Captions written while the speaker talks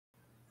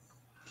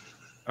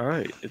All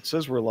right. It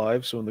says we're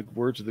live, so in the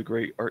words of the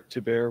great Art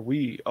Tiber,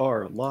 we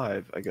are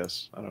live. I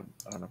guess I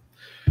don't know.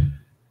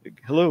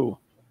 Hello,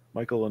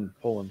 Michael and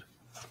Poland.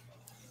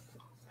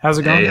 How's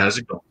it Hey, going? how's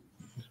it going?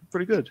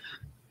 Pretty good.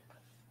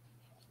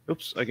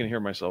 Oops, I can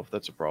hear myself.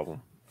 That's a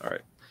problem. All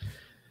right.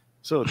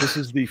 So this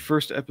is the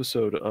first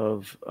episode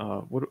of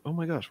what? Oh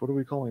my gosh, what are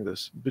we calling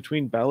this?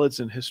 Between Ballads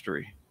and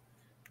History.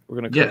 We're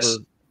gonna cover. Yes,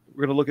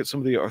 We're gonna look at some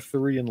of the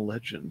Arthurian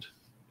legend.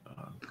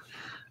 Uh,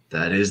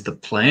 that is the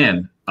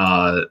plan.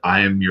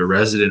 I am your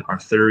resident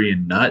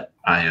Arthurian nut.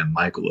 I am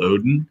Michael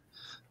Oden,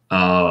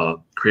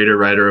 creator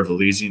writer of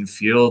Elysian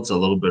Fields, a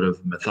little bit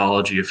of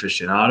mythology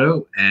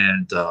aficionado,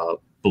 and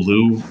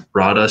Blue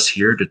brought us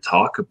here to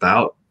talk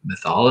about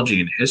mythology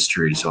and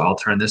history. So I'll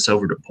turn this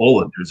over to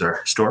Poland, who's our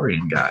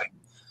historian guy.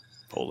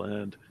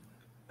 Poland.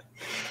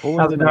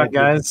 How's it going,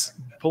 guys?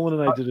 Poland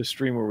and I did a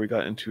stream where we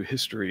got into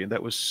history, and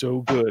that was so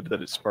good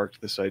that it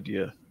sparked this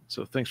idea.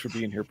 So thanks for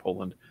being here,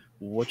 Poland.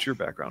 What's your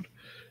background?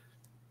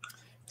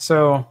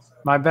 So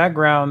my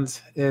background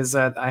is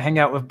that I hang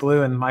out with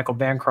Blue and Michael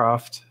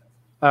Bancroft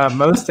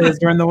most days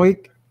during the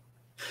week.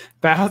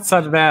 But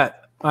outside of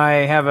that, I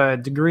have a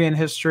degree in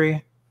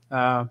history,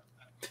 and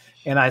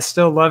I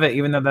still love it,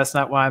 even though that's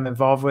not what I'm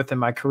involved with in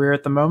my career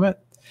at the moment.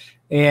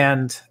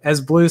 And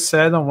as Blue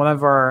said on one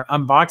of our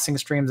unboxing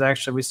streams,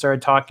 actually, we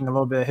started talking a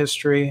little bit of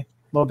history, a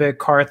little bit of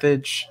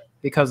Carthage,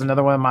 because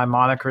another one of my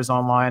monikers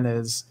online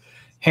is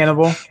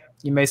Hannibal.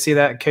 You may see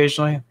that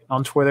occasionally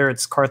on Twitter.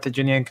 It's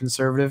Carthaginian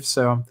conservative.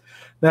 So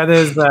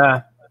that's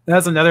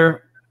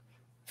another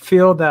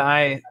field that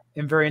I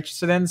am very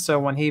interested in. So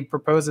when he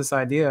proposed this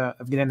idea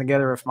of getting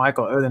together with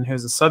Michael Oden,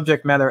 who's a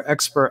subject matter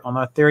expert on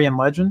Arthurian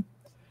legend,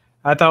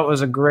 I thought it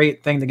was a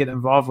great thing to get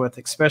involved with,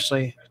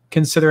 especially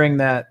considering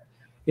that,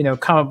 you know,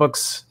 comic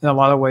books in a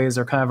lot of ways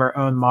are kind of our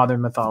own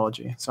modern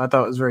mythology. So I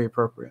thought it was very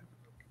appropriate.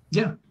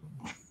 Yeah,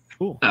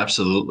 Cool.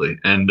 absolutely.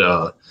 And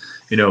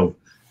you know,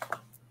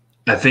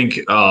 I think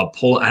I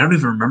don't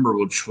even remember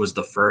which was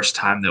the first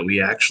time that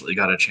we actually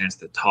got a chance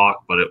to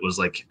talk, but it was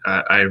like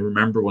I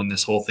remember when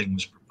this whole thing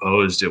was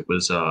proposed. It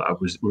was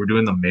we were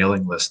doing the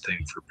mailing list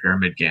thing for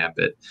Pyramid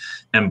Gambit,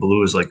 and Blue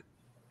was like,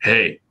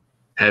 "Hey,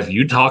 have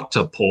you talked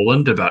to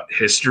Poland about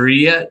history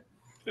yet?"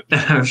 And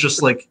I was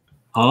just like,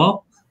 "Huh?"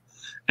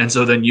 And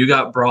so then you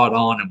got brought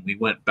on, and we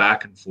went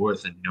back and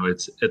forth, and you know,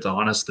 it's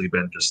honestly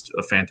been just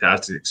a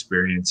fantastic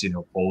experience. You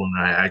know, Poland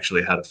and I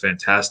actually had a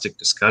fantastic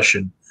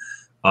discussion,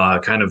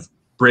 kind of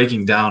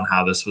breaking down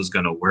how this was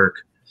going to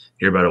work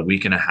here about a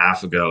week and a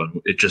half ago, and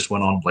it just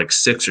went on like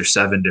 6 or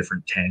 7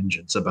 different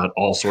tangents about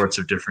all sorts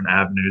of different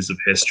avenues of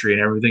history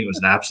and everything. It was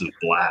an absolute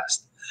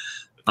blast.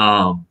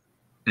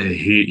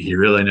 He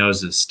really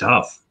knows his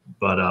stuff,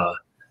 but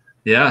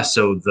yeah.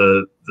 So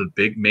the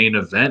big main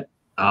event.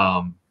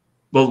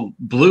 Well,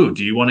 Blue,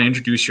 do you want to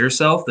introduce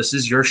yourself? This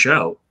is your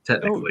show,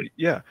 technically. Oh,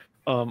 yeah.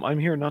 I'm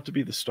here not to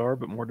be the star,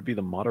 but more to be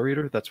the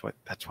moderator. That's why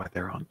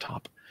they're on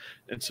top.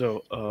 And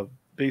so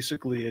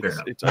basically,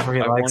 it's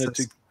I wanted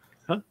to.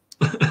 Huh?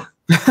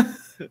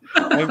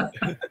 I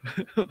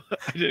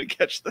didn't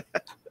catch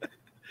that.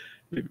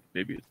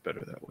 Maybe it's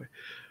better that way.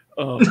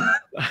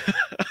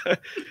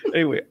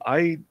 Anyway,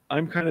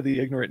 I'm kind of the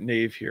ignorant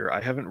knave here.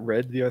 I haven't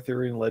read the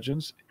Arthurian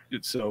Legends,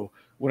 so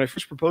when I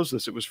first proposed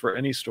this, it was for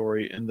any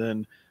story, and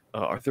then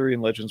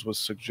Arthurian Legends was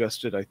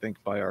suggested, I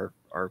think, by our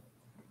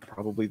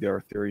probably the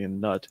Arthurian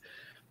nut,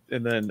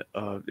 and then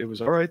it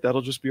was all right.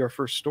 That'll just be our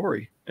first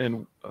story,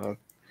 and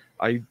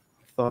I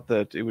thought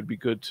that it would be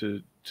good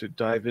to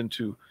dive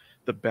into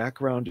the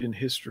background in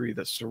history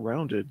that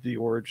surrounded the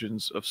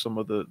origins of some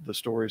of the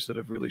stories that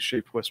have really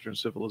shaped Western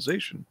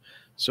civilization.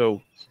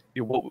 So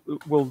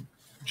we'll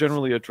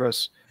generally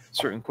address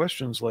certain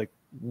questions like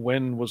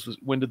when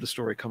did the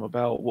story come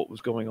about, what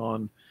was going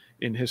on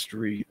in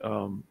history,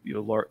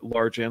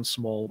 large and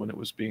small when it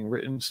was being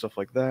written, stuff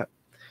like that.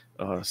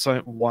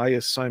 Why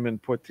is Simon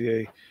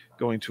Poitier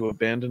going to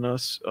abandon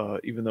us,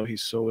 even though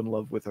he's so in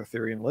love with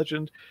Arthurian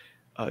legend?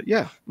 Got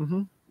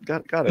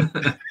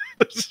it.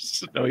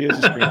 No, he has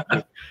a screen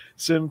too.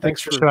 Sim,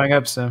 Thanks for showing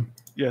up, Sim.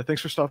 Yeah,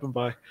 thanks for stopping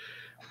by.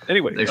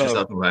 Anyway, Thanks for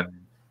stopping by.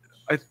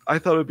 I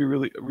thought it would be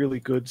really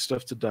good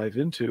stuff to dive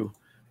into,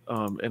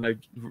 and I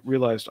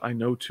realized I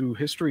know 2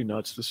 history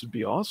nuts. This would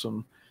be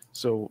awesome.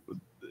 So,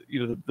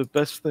 you know, the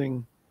best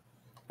thing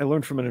I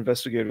learned from an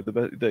investigator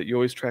that you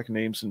always track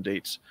names and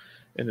dates,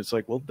 and it's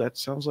like, well, that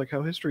sounds like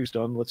how history's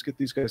done. Let's get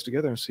these guys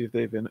together and see if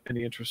they have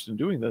any interest in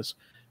doing this.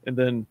 And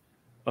then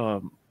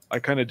I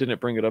kind of didn't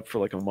bring it up for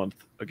like a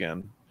month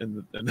again,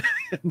 and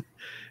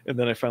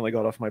then I finally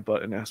got off my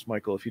butt and asked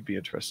Michael if he'd be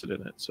interested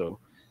in it. So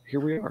here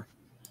we are.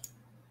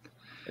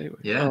 Anyway,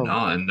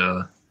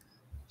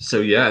 so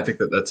yeah, I think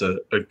that's a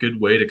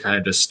good way to kind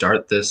of just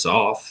start this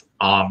off.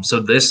 So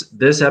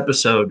this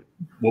episode,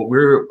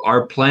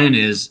 our plan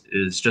is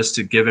just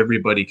to give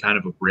everybody kind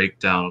of a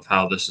breakdown of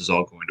how this is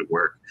all going to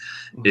work.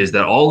 Mm-hmm. Is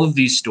that all of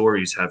these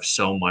stories have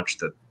so much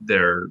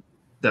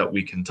that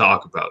we can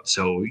talk about.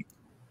 So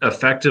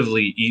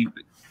effectively,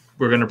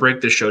 we're going to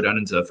break this show down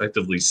into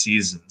effectively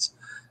seasons.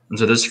 And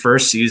so this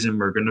first season,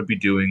 we're going to be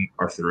doing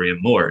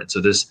Arthurian lore. And so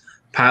this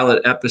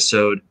pilot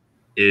episode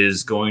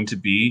is going to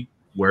be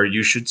where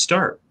you should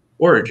start,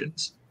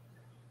 origins.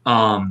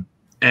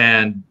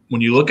 And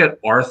when you look at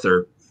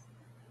Arthur,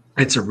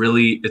 it's a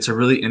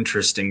really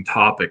interesting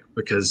topic,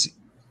 because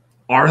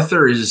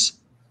Arthur is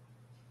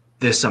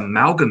this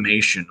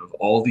amalgamation of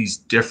all these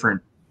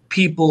different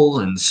people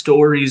and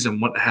stories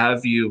and what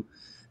have you.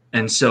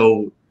 And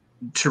so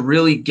to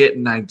really get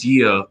an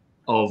idea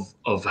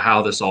of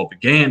how this all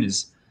began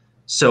is,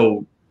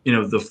 so,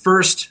 the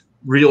first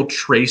real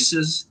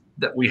traces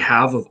that we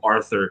have of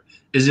Arthur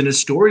is in a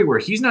story where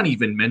he's not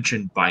even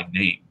mentioned by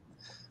name.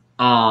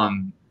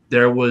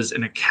 There was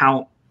an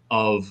account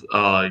of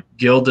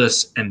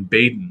Gildas and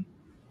Baden,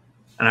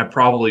 and I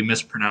probably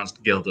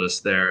mispronounced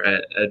Gildas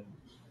there.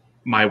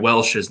 My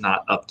Welsh is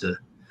not up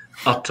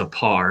to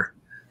par.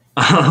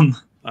 I'm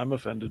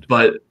offended.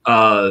 But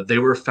they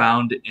were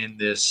found in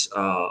this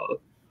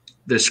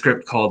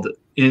script called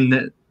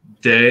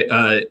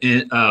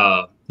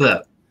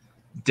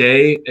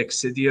De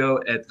Excidio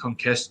et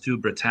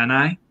Conquestu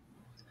Britanniae,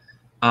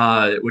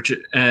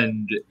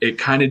 and it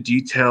kind of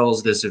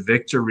details this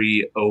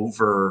victory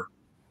over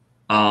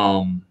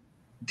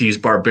these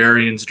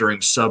barbarians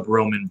during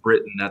sub-Roman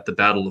Britain at the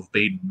Battle of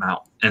Baden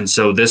Mount. And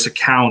so this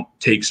account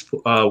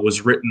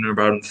was written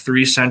about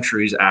 3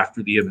 centuries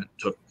after the event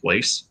took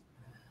place.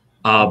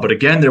 But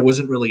again, there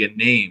wasn't really a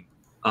name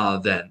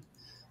then.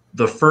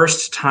 The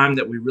first time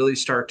that we really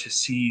start to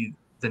see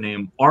the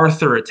name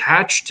Arthur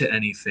attached to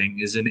anything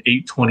is in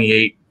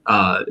 828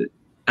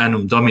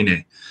 Annum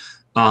Domini,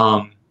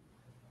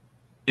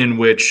 in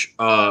which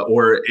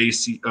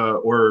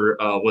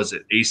was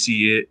it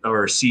AC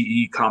or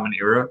CE Common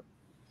Era?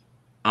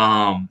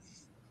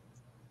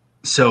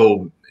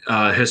 So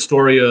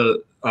Historia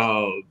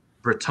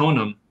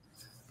Britonum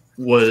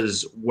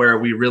was where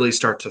we really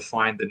start to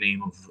find the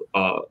name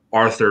of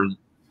Arthur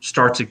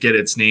start to get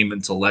its name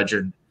into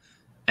legend,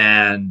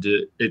 and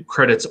it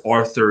credits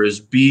Arthur as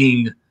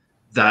being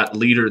that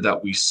leader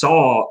that we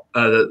saw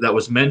that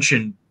was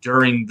mentioned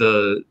during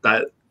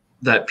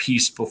that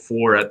piece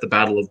before at the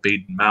Battle of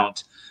Baden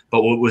Mount.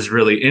 But what was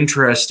really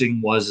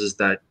interesting is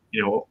that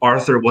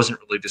Arthur wasn't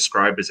really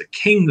described as a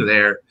king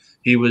there.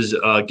 He was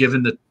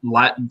given the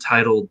Latin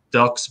title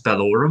Dux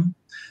Bellorum,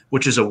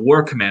 which is a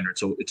war commander,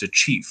 so it's a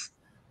chief.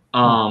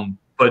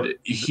 But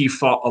he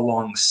fought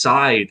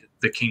alongside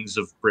the kings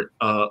of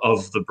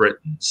the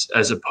Britons,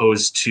 as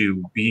opposed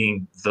to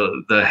being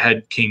the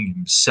head king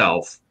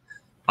himself.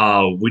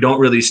 We don't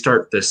really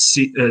start to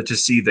see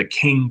the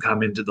king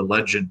come into the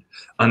legend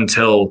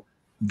until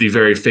the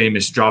very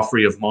famous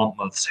Geoffrey of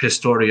Monmouth's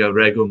Historia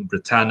Regum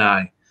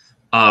Britanniae,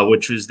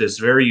 which was this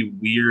very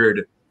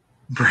weird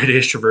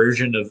British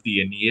version of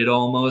the Aeneid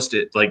almost.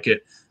 Like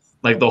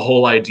the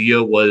whole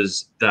idea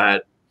was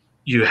that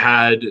you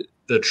had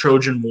the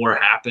Trojan War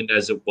happened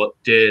as it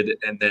did,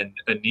 and then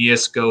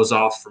Aeneas goes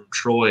off from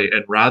Troy,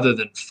 and rather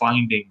than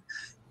finding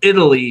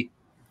Italy,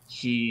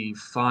 he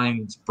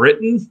finds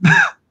Britain.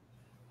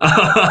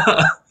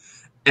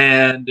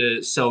 And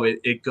so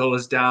it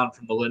goes down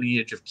from the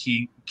lineage of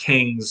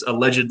kings,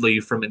 allegedly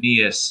from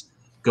Aeneas,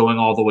 going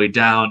all the way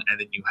down, and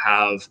then you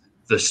have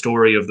the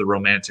story of the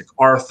romantic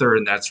Arthur,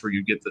 and that's where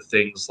you get the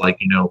things like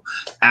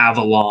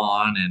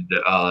Avalon and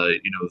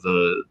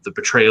the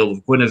betrayal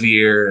of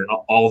Guinevere and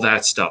all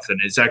that stuff. And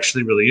it's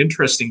actually really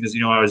interesting because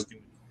I was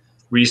doing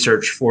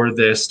research for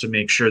this to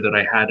make sure that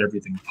I had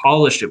everything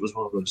polished. It was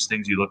one of those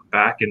things you look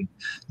back, and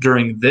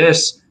during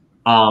this,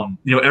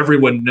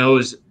 everyone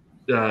knows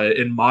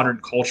in modern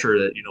culture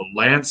that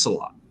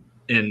Lancelot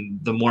in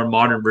the more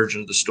modern version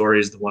of the story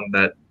is the one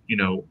that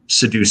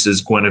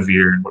seduces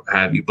Guinevere and what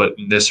have you. But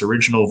in this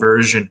original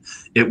version,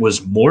 it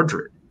was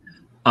Mordred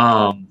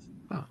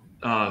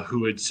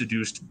who had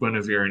seduced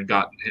Guinevere and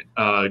got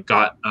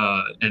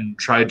and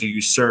tried to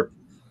usurp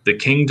the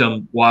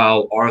kingdom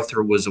while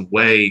Arthur was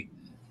away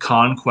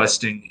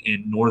conquesting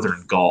in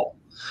northern Gaul.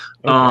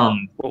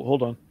 Okay. Well,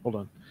 hold on.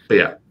 But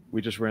yeah.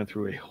 We just ran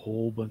through a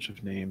whole bunch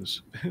of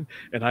names,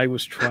 and I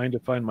was trying to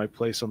find my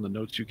place on the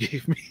notes you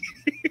gave me.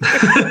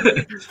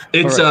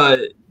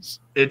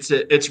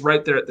 It's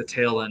right there at the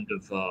tail end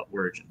of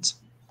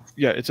Origins.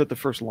 Yeah, it's at the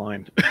first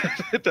line.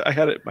 I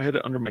had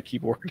it under my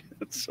keyboard.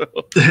 So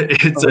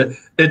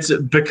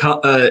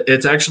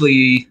it's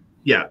actually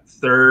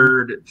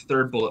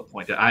third bullet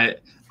point. I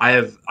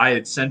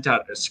had sent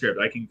out a script.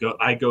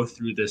 I go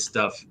through this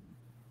stuff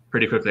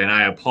pretty quickly, and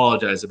I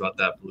apologize about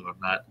that, Blue. I'm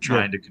not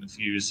trying to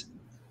confuse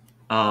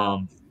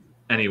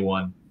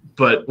anyone,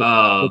 but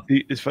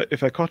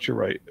if I caught you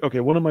right, okay.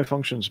 One of my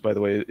functions, by the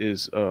way,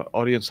 is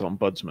audience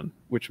ombudsman,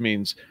 which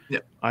means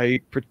I'm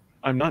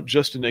not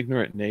just an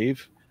ignorant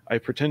knave. I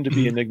pretend to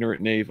be an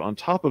ignorant knave on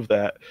top of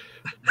that,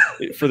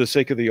 for the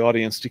sake of the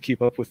audience, to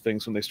keep up with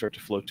things when they start to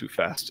flow too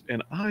fast.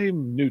 And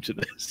I'm new to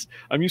this.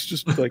 I'm used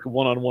to like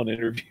one-on-one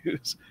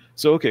interviews.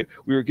 So okay,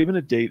 we were given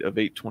a date of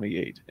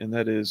 828, and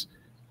that is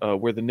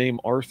where the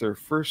name Arthur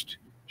first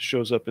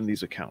shows up in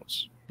these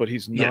accounts. But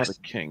he's not a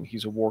king.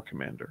 He's a war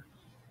commander.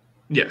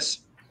 Yes.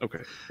 Okay.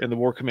 And the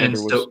war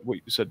commander was what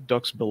you said,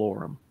 Dux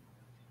Bellorum.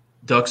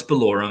 Dux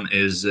Bellorum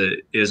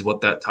is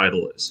what that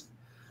title is.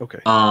 Okay.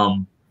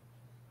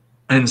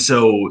 And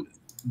so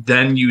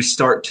then you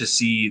start to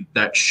see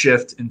that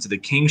shift into the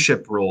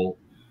kingship role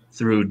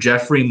through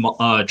Geoffrey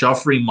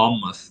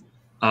Monmouth,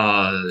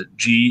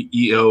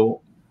 Geor.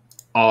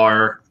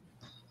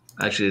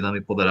 Actually, let me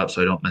pull that up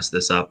so I don't mess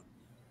this up.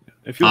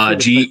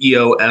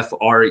 Geofrey,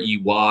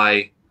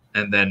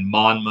 and then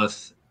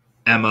Monmouth,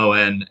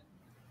 Monmouth,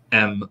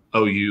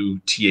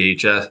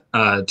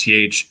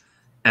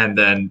 and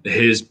then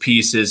his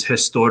piece is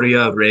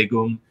Historia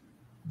Regum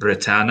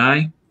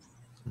Britanniae.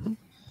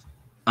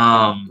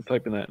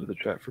 Typing that into the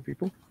chat for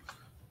people.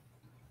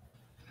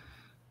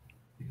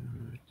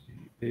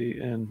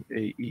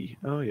 ANAE.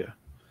 Oh yeah.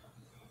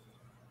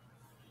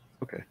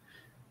 Okay.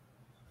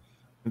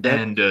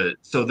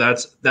 So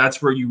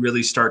that's where you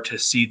really start to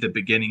see the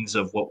beginnings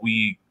of what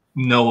we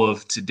know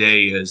of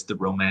today as the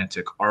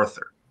Romantic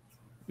Arthur.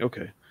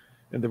 Okay.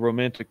 And the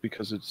Romantic,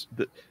 because it's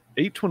the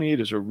 828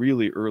 is a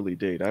really early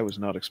date. I was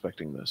not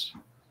expecting this.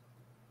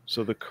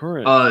 So the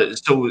current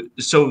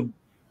so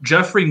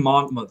Geoffrey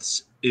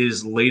Monmouth's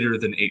is later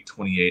than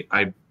 828.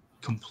 I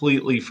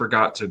completely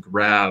forgot to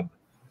grab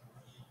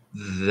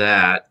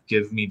that.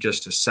 Give me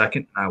just a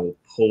second and I will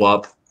pull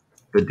up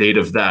the date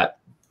of that.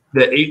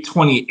 The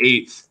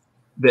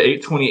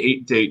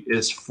 828 date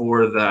is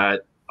for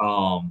that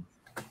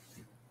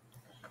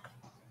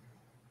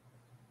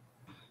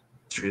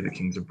History of the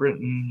Kings of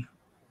Britain.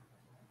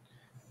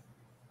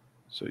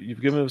 So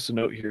you've given us a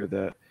note here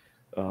that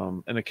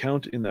an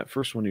account in that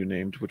first one you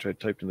named, which I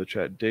typed in the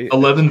chat,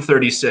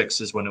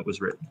 1136 is when it was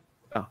written.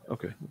 Ah,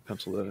 okay.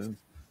 Pencil that in.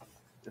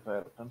 If I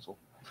had a pencil.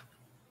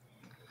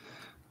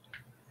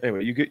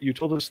 Anyway, you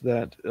told us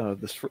that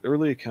this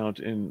early account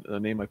in the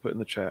name I put in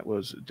the chat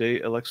was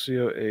De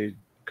Alexio e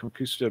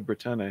Conquista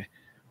Britanniae.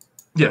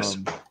 Yes.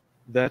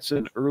 That's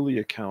an early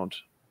account,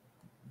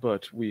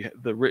 but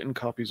the written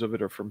copies of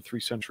it are from 3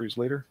 centuries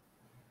later.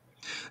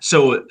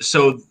 So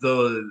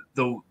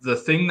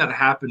the thing that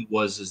happened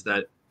is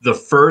that the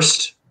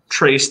first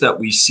trace that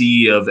we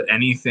see of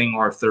anything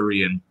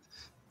Arthurian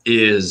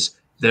is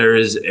there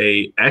is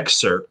a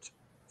excerpt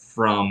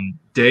from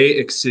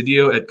De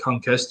Excidio et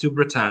Conquestu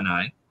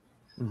Britanniae.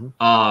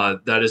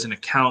 That is an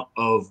account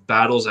of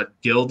battles at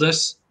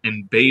Gildas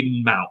and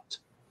Baden Mount.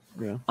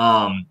 Yeah.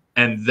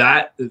 And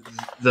that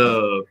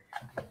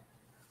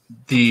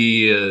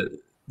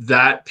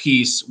that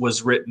piece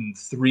was written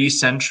 3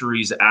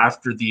 centuries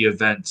after the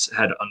events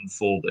had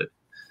unfolded.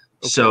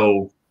 Okay.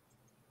 So,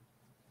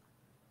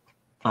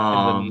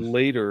 and then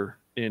later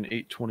in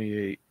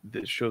 828,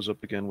 it shows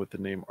up again with the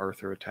name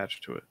Arthur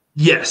attached to it.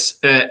 Yes,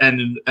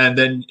 and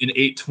then in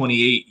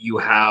 828 you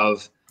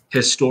have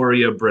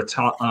Historia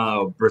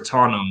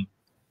Britannium,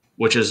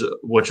 which is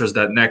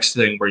that next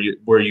thing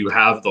where you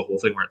have the whole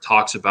thing where it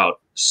talks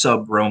about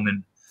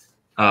sub-Roman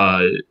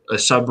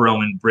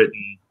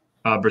Britain.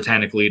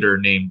 Britannic leader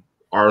named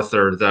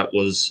Arthur that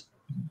was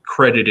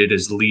credited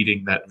as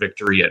leading that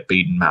victory at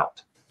Baden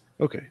Mount.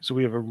 Okay, so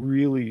we have a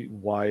really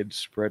wide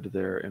spread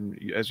there, and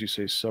as you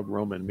say,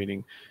 sub-Roman,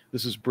 meaning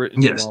this is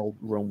Britain while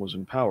Rome was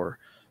in power.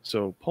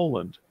 So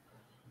Poland,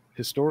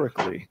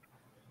 historically,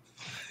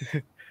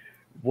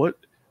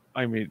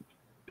 I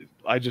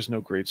just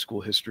know grade school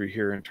history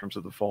here in terms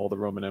of the fall of the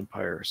Roman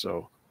Empire.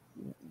 So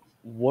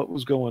what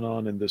was going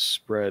on in this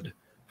spread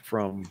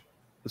from,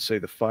 let's say,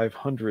 the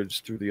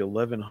 500s through the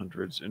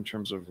 1100s in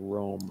terms of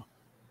Rome,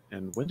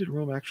 and when did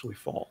Rome actually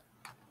fall?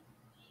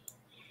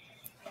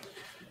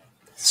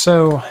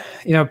 So,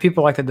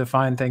 people like to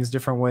define things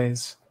different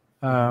ways.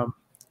 I'm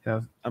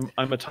a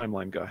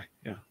timeline guy.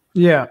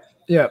 Yeah.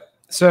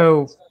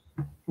 So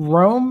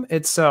Rome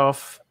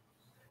itself,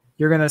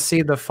 you're going to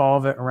see the fall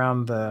of it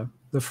around the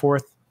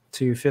 4th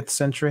to 5th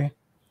century.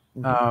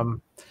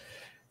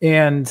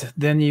 And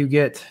then you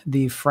get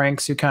the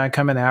Franks who kind of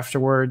come in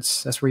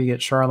afterwards. That's where you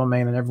get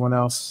Charlemagne and everyone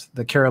else.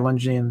 The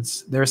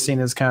Carolingians, they're seen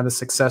as kind of the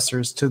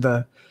successors to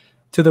the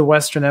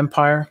Western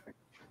Empire.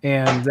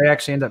 And they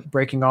actually end up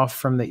breaking off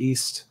from the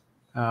East.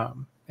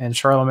 And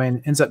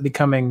Charlemagne ends up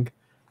becoming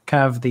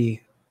kind of the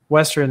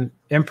Western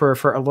emperor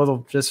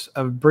for just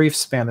a brief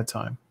span of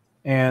time.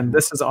 And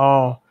this is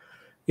all,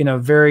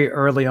 very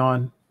early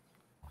on.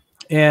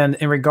 And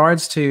in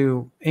regards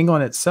to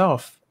England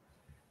itself,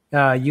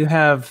 you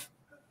have,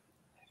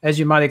 as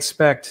you might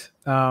expect,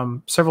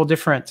 several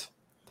different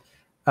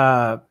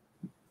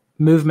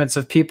movements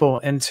of people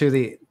into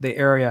the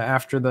area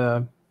after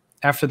the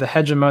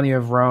hegemony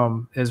of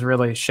Rome is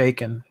really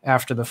shaken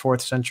after the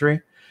 4th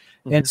century.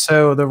 And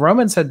so the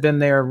Romans had been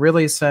there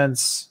really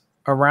since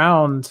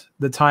around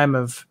the time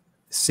of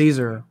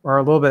Caesar, or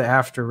a little bit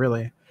after,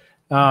 really.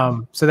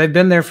 So they've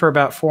been there for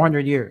about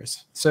 400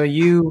 years. So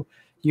you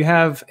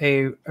have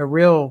a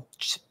real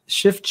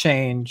shift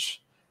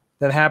change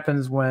that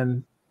happens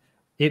when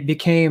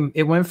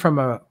it went from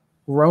a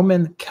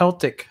Roman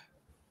Celtic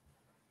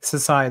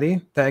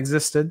society that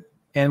existed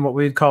in what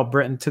we'd call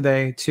Britain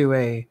today to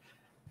a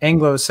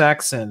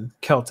Anglo-Saxon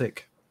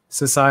Celtic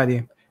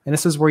society. And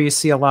this is where you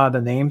see a lot of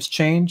the names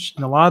change,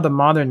 and a lot of the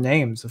modern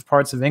names of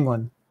parts of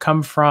England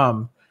come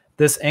from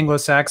this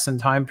Anglo-Saxon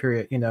time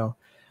period.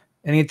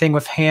 Anything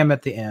with Ham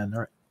at the end,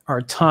 or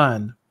or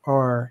ton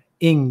or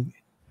ing.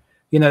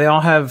 You know, they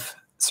all have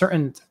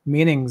certain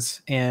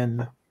meanings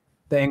in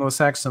the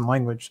Anglo-Saxon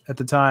language at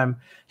the time.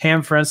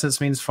 Ham, for instance,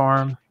 means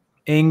farm.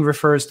 Ing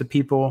refers to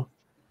people.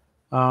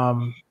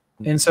 And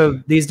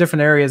so these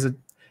different areas,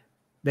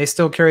 they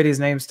still carry these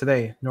names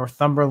today: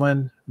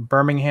 Northumberland,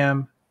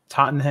 Birmingham,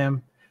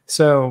 Tottenham.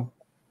 So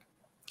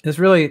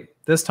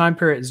this time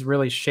period is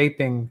really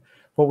shaping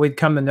what we'd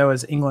come to know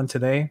as England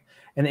today.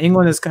 And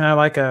England is kind of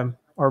like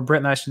or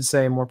Britain, I should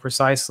say more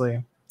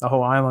precisely, the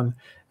whole island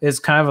is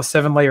kind of a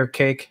 7-layer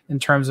cake in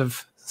terms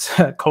of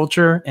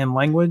culture and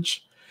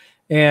language.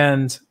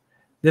 And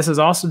this is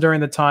also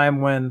during the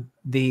time when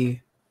the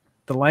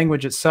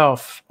language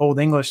itself, Old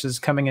English, is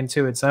coming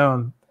into its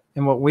own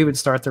and what we would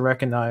start to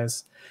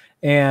recognize.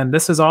 And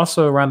this is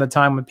also around the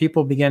time when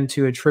people begin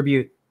to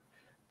attribute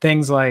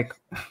things like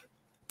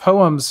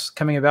poems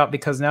coming about,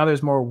 because now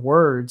there's more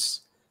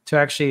words to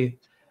actually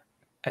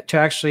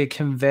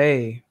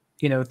convey,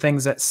 you know,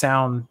 things that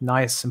sound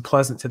nice and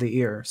pleasant to the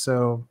ear.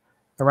 So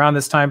around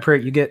this time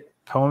period, you get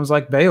poems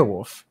like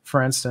Beowulf,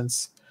 for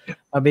instance,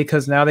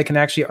 because now they can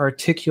actually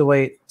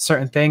articulate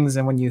certain things.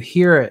 And when you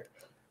hear it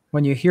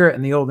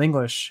in the Old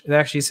English, it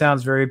actually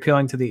sounds very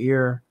appealing to the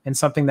ear and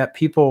something that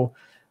people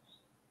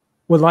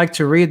would like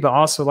to read, but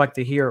also like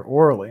to hear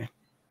orally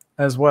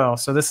as well.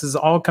 So this is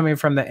all coming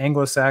from the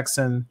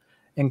Anglo-Saxon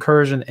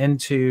incursion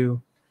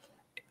into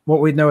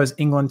what we know as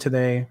England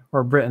today,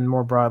 or Britain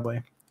more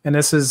broadly. And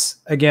this is,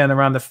 again,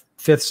 around the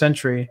 5th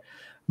century.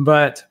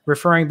 But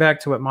referring back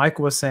to what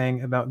Michael was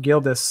saying about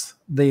Gildas,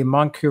 the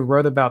monk who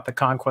wrote about the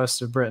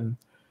conquest of Britain,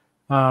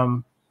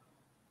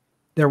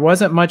 there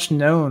wasn't much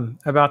known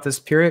about this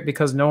period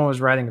because no one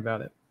was writing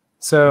about it.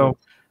 So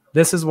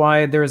this is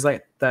why there's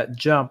like that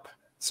jump.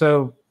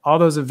 So all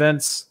those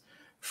events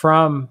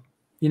from,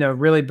 you know,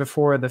 really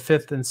before the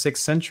 5th and 6th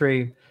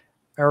century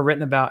are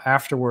written about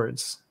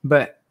afterwards.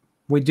 But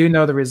we do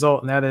know the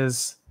result, and that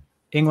is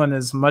England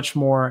is much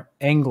more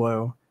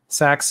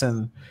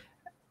Anglo-Saxon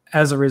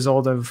as a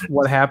result of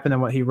what happened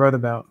and what he wrote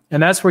about.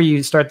 And that's where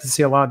you start to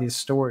see a lot of these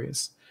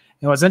stories.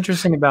 And what's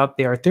interesting about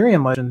the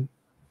Arthurian legend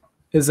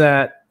is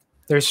that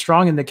there's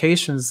strong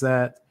indications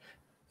that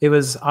it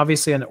was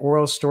obviously an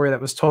oral story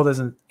that was told as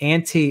an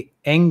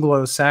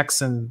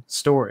anti-Anglo-Saxon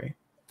story,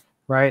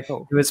 right?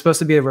 It was supposed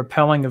to be a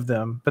repelling of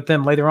them, but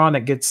then later on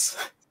it gets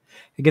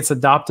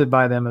adopted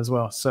by them as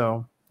well.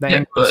 So the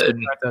Anglos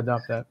have to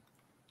adopt that.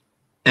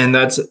 And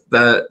that's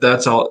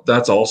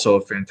also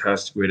a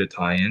fantastic way to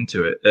tie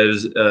into it,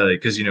 as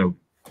because, you know,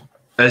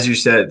 as you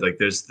said, like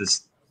there's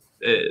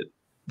a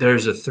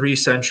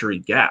 3-century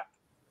gap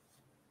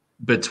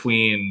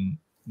between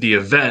the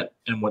event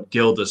and what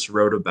Gildas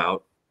wrote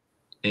about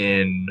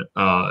in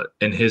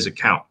his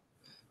account.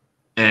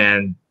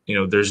 And, you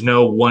know, there's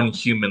no one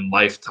human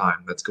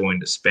lifetime that's going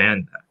to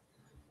span that,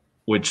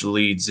 which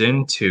leads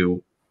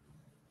into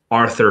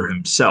Arthur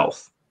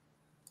himself.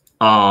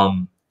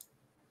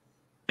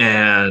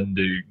 And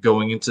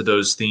going into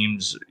those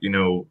themes, you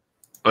know,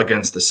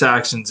 against the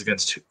Saxons,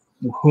 against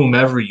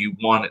whomever you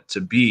want it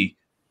to be.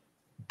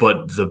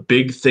 But the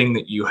big thing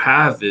that you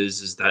have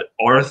is that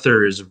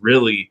Arthur is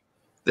really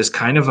this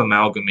kind of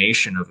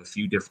amalgamation of a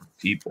few different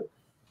people.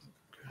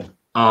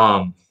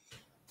 And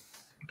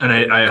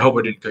I hope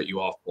I didn't cut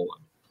you off,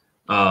 Poland.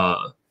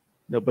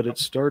 No, but it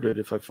started,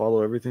 if I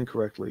follow everything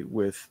correctly,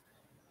 with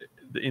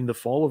in the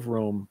fall of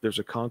Rome, there's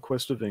a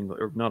conquest of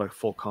England, or not a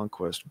full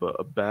conquest, but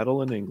a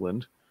battle in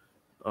England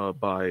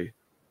by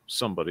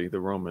somebody, the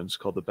Romans,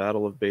 called the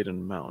Battle of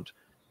Baden Mount.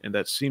 And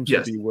that seems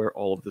to be where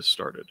all of this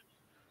started.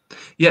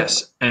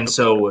 Yes. And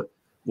so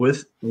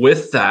with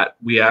that,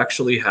 we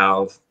actually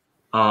have,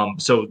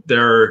 so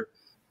there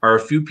are a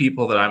few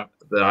people that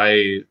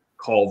I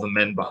call the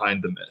men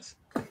behind the myth.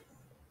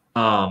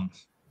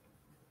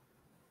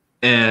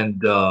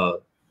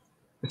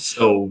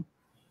 So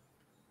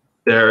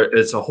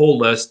it's a whole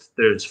list.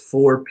 There's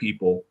 4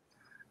 people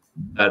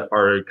that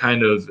are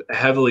kind of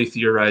heavily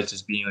theorized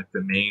as being like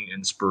the main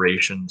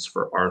inspirations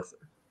for Arthur.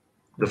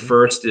 The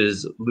first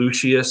is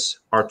Lucius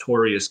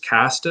Artorius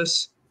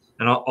Castus.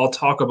 And I'll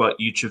talk about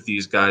each of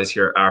these guys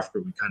here after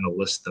we kind of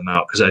list them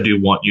out, because I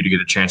do want you to get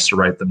a chance to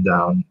write them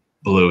down,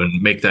 Blue,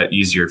 and make that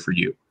easier for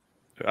you.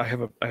 I have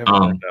it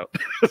written out.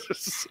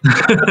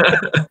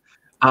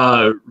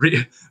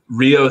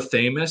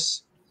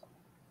 Riothemus,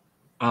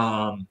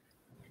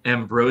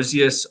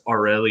 Ambrosius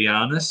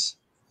Aurelianus,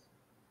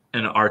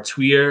 and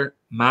Arthur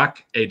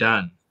Mike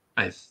Oden,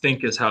 I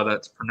think is how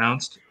that's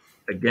pronounced.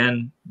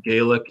 Again,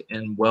 Gaelic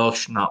and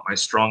Welsh, not my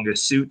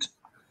strongest suit,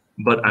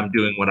 but I'm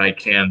doing what I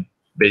can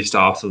based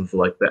off of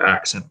like the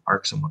accent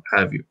marks and what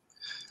have you.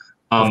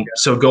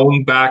 So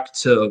going back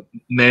to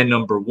man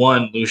number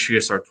 1,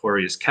 Lucius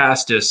Artorius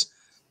Castus,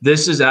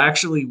 this is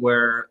actually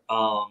where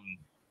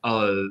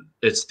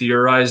it's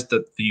theorized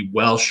that the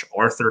Welsh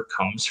Arthur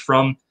comes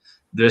from.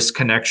 This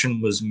connection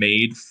was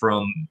made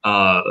from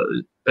a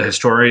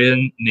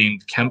historian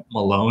named Kemp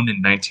Malone in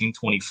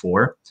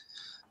 1924.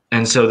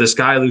 And so this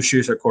guy,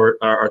 Lucius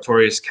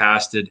Artorius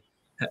Castus,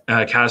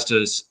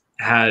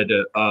 had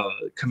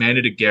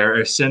commanded a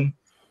garrison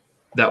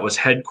that was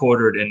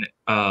headquartered in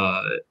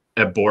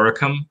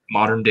Eboracum,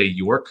 modern day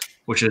York,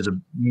 which is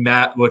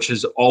which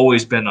has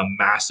always been a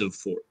massive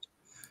fort,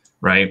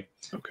 right?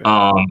 Okay.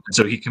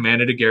 So he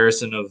commanded a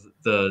garrison of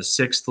the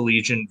 6th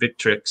Legion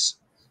Victrix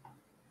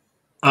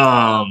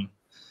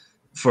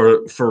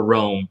for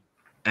Rome,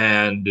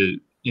 and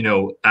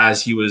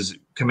as he was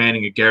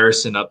commanding a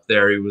garrison up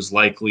there, he was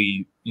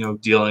likely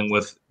dealing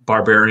with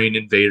barbarian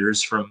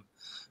invaders from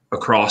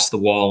across the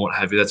wall and what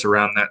have you. That's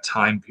around that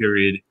time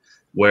period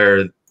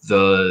where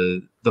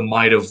the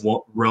might of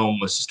Rome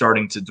was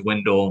starting to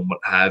dwindle and what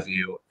have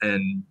you,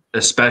 and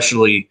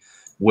especially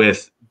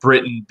with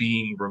Britain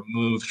being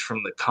removed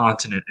from the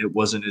continent, it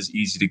wasn't as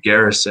easy to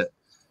garrison.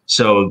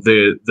 So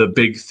the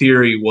big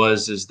theory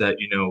is that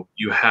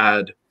you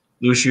had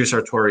Lucius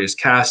Artorius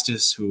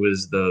Castus, who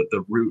is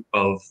the root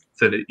of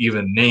the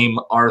even name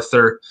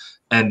Arthur,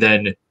 and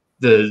then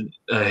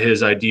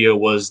his idea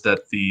was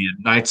that the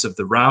Knights of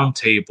the Round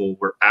Table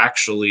were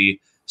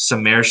actually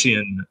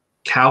Sarmatian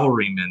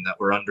cavalrymen that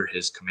were under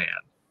his command.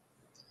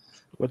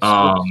 What's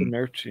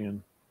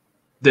Sarmatian?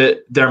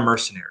 They're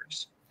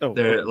mercenaries. Oh,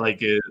 they're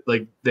okay.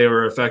 like they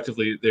were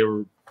effectively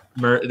they're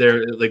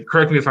like,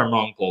 correct me if I'm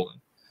wrong, Poland.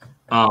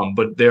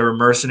 But they were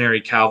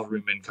mercenary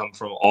cavalrymen come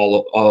from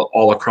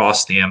all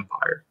across the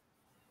empire.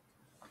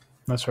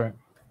 That's right.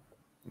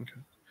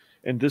 Okay.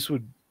 And this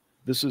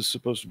is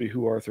supposed to be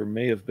who Arthur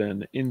may have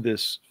been in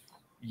this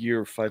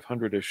year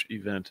 500-ish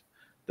event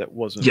that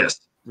wasn't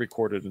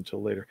recorded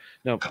until later.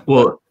 Now,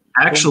 well,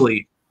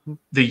 actually,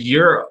 the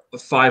year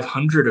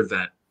 500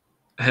 event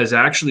has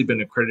actually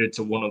been accredited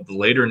to one of the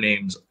later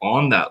names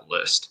on that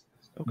list.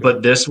 Okay.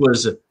 But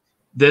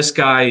this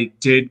guy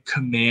did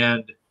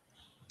command,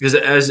 because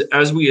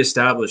as we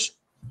established,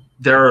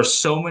 there are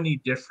so many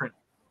different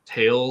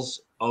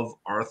tales of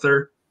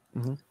Arthur.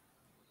 Mm-hmm.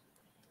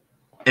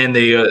 And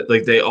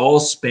they all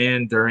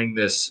span during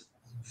this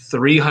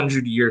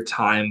 300-year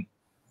time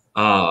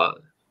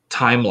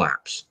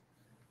lapse.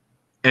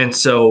 And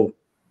so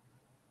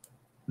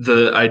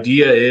the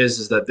idea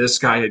is that this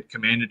guy had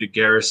commanded a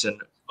garrison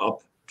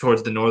up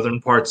towards the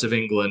northern parts of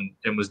England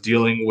and was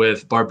dealing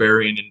with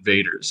barbarian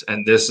invaders.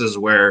 And this is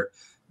where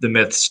the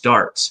myth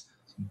starts.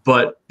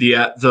 But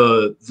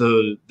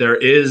there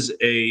is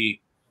a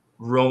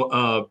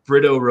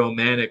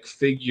Brito-Romantic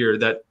figure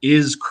that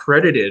is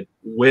credited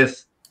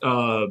with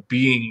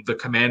being the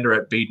commander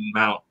at Baden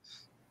Mount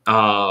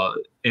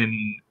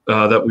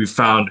that we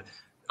found,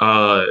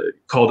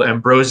 called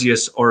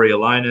Ambrosius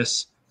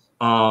Aurelianus,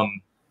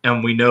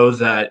 and we know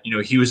that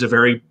he was a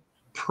very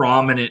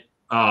prominent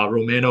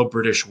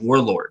Romano-British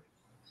warlord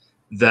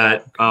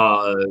that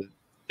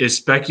is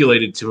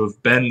speculated to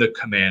have been the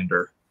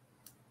commander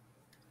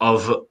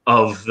of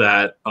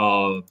that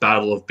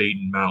Battle of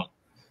Baden Mount,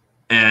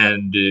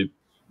 and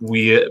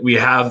we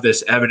have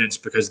this evidence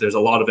because there's a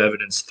lot of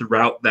evidence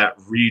throughout that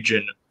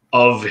region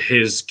of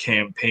his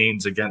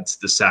campaigns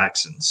against the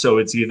Saxons. So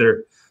it's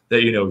either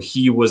that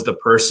he was the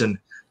person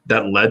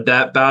that led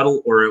that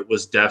battle, or it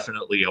was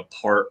definitely a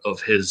part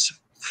of his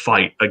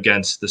fight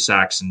against the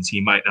Saxons. He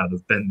might not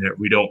have been there.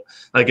 We don't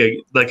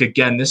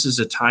again, this is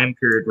a time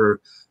period where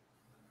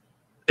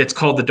it's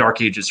called the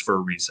Dark Ages for a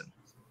reason.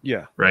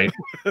 Yeah. Right.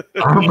 The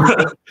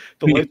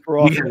lights were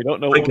off and we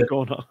don't know what's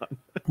going on.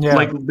 Yeah.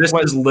 Like this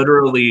is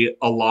literally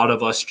a lot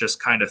of us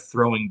just kind of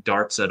throwing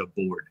darts at a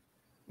board.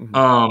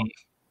 Mm-hmm.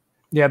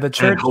 Yeah, the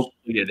church, and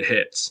hopefully it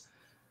hits.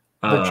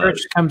 The church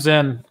comes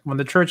in when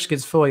the church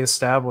gets fully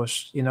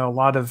established. A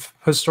lot of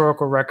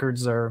historical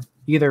records are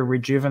either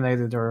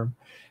rejuvenated or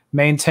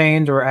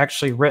maintained or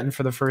actually written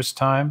for the first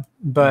time.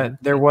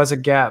 But there was a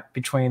gap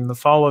between the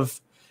fall of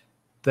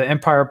the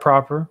empire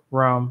proper,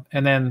 Rome,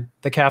 and then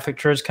the Catholic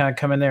Church kind of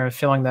come in there and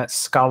filling that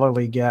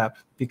scholarly gap,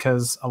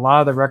 because a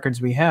lot of the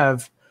records we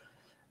have,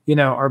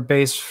 are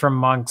based from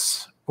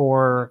monks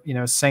or,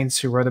 saints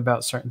who wrote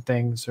about certain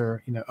things,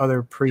 or,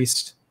 other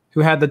priests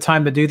who had the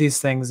time to do these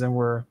things and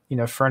were,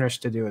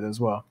 furnished to do it as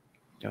well.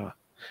 Yeah.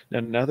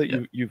 Now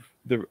that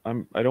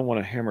I don't want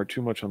to hammer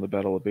too much on the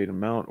Battle of Baden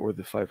Mount or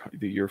the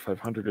year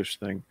 500-ish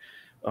thing,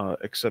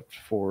 except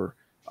for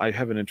I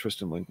have an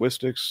interest in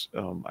linguistics.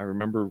 I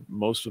remember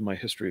most of my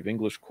history of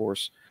English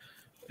course,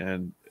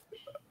 and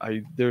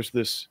there's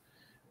this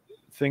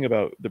thing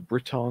about the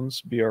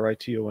Britons,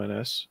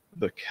 Britons,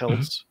 the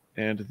Celts,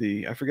 and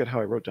I forget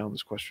how I wrote down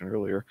this question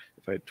earlier.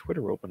 If I had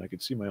Twitter open, I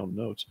could see my own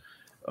notes.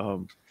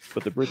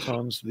 But the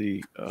Britons,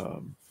 who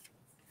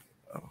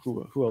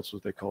else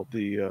was they called?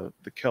 The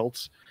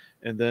Celts,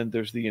 and then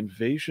there's the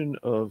invasion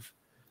of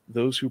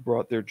those who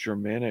brought their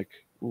Germanic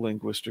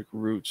linguistic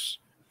roots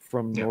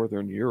from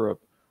Northern Europe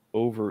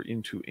over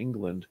into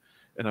England.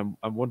 And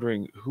I'm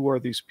wondering, who are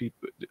these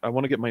people? I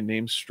want to get my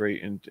names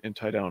straight and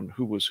tie down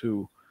who was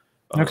who.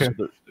 Okay.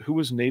 So who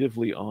was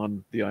natively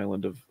on the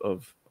island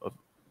of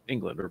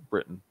England or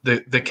Britain?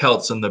 The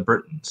Celts and the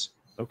Britons.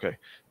 Okay,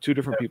 two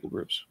different people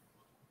groups.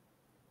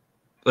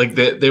 Like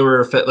they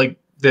were like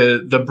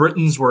the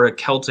Britons were a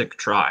Celtic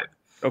tribe.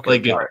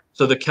 Okay.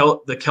 So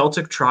the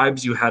Celtic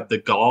tribes, you had the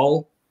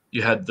Gaul,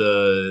 you had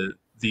the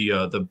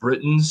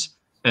Britons,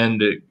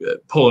 and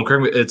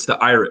Poland, it's the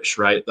Irish,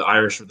 right? The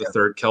Irish are the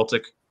third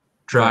Celtic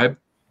tribe,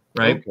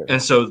 right? Okay.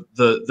 And so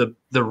the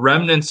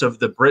remnants of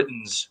the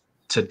Britons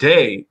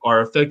today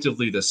are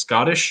effectively the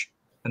Scottish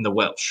and the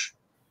Welsh.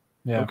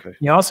 Yeah. Okay.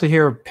 You also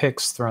hear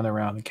Picts thrown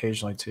around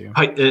occasionally too.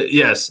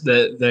 Yes,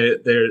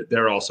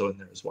 they're also in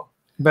there as well.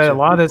 But So a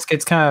lot of this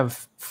gets kind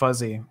of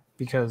fuzzy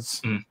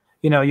because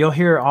you'll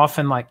hear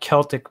often like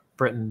Celtic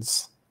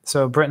Britons.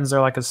 So Britons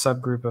are like a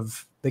subgroup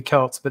of the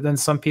Celts, but then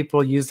some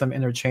people use them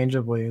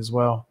interchangeably as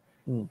well.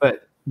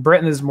 But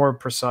Britain is more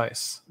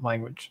precise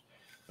language.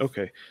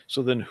 Okay.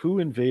 So then who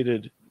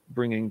invaded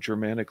bringing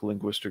Germanic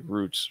linguistic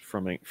roots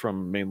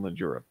from mainland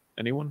Europe?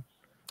 Anyone?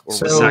 Or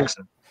So, the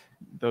Saxon.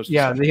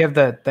 Yeah, they have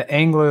the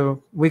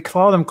Anglo. We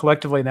call them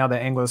collectively now the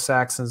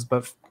Anglo-Saxons,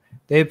 but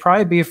they'd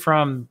probably be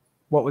from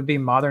what would be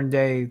modern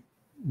day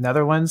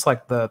Netherlands,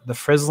 like the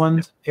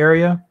Friesland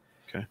area.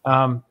 Okay.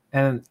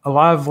 And a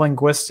lot of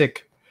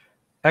linguistic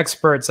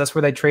experts, that's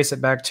where they trace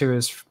it back to.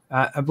 Is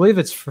I believe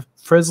it's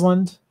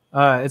Friesland.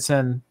 It's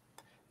in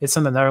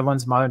the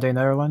Netherlands, modern day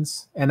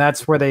Netherlands, and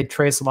that's where they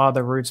trace a lot of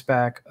the roots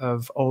back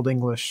of Old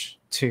English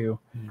to.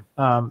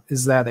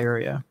 Is that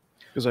area?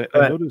 Because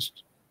I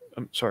noticed.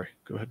 I'm sorry.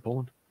 Go ahead,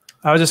 Poland.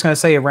 I was just going to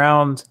say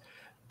around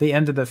the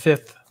end of the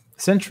 5th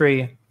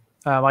century,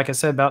 like I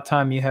said, about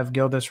time you have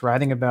Gildas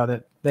writing about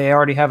it. They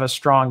already have a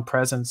strong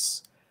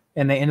presence,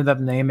 and they ended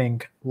up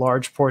naming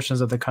large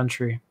portions of the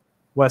country,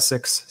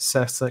 Wessex,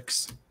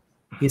 Sussex,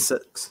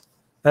 Essex,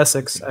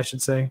 I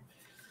should say.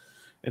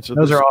 And so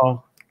those are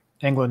all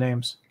Anglo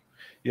names.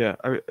 Yeah,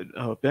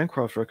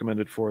 Bancroft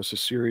recommended for us a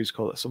series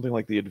called something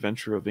like The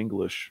Adventure of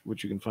English,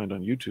 which you can find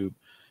on YouTube.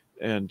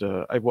 And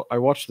I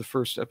watched the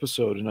first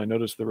episode, and I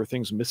noticed there were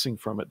things missing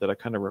from it that I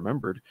kind of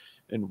remembered,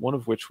 and one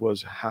of which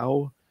was,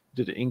 how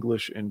did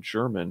English and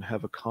German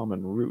have a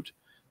common root?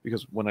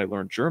 Because when I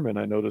learned German,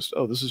 I noticed,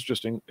 oh, this is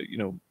just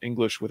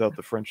English without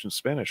the French and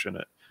Spanish in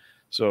it.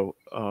 So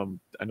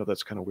I know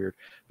that's kind of weird.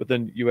 But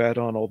then you add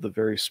on all the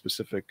very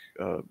specific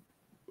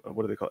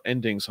what do they call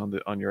endings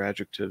on your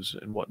adjectives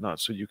and whatnot,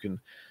 so you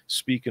can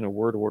speak in a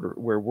word order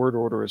where word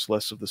order is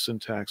less of the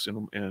syntax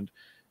and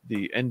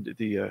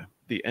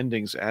the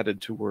endings added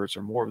to words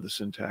are more of the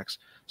syntax,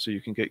 so you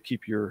can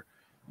keep your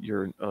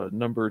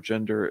number,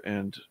 gender,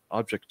 and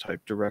object type,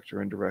 direct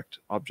or indirect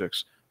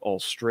objects, all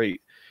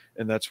straight.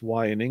 And that's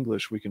why in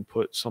English we can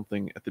put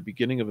something at the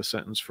beginning of a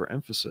sentence for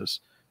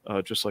emphasis,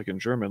 just like in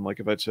German. Like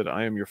if I'd said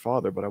I am your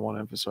father, but I want to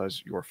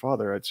emphasize your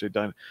father, I'd say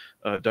deine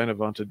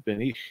Vater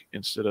bin ich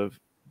instead of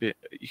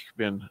ich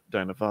bin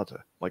deine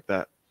Vater, like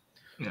that.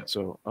 Yeah.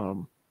 So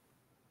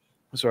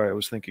sorry, I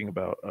was thinking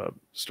about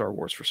Star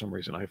Wars for some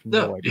reason. I have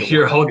no idea.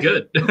 You're all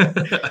good.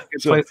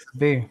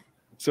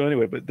 So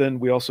anyway, but then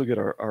we also get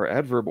our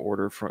adverb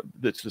order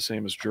that's the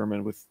same as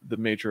German, with the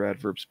major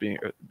adverbs being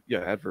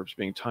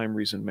time,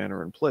 reason,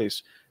 manner, and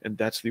place, and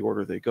that's the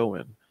order they go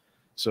in.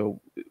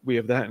 So we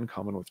have that in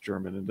common with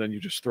German, and then you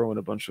just throw in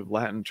a bunch of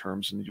Latin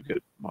terms, and you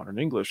get modern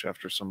English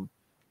after some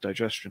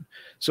digestion.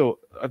 So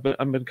I've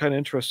been kind of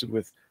interested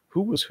with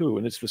who was who,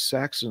 and it's the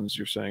Saxons,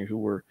 you're saying, who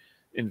were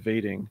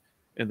invading,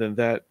 and then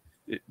the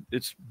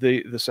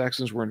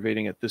Saxons were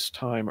invading at this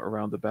time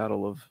around the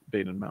Battle of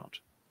Baden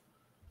Mount.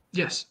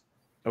 Yes.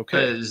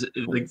 Okay. And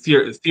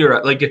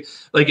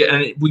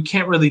we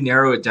can't really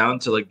narrow it down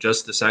to like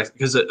just the Saxons,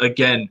 because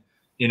again,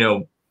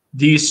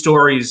 these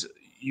stories,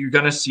 you're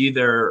gonna see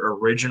their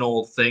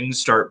original things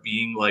start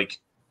being like,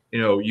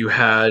 you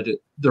had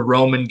the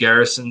Roman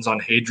garrisons on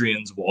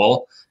Hadrian's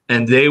Wall,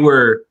 and they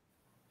were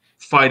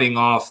fighting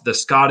off the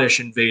Scottish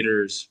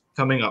invaders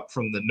coming up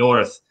from the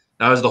north.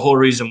 That was the whole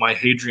reason why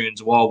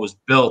Hadrian's Wall was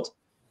built,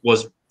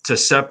 was to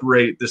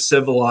separate the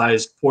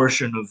civilized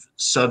portion of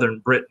southern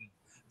Britain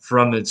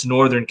from its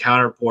northern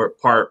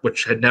counterpart,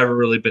 which had never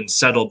really been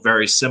settled,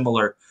 very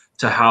similar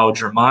to how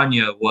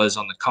Germania was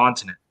on the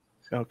continent.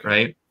 Okay.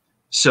 Right?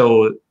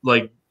 So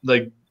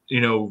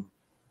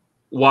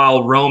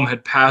while Rome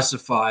had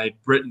pacified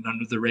Britain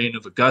under the reign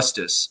of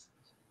Augustus,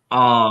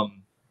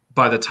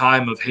 by the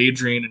time of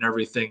Hadrian and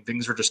everything,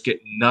 things were just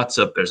getting nuts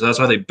up there. So that's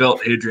why they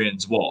built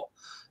Hadrian's Wall,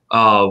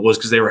 was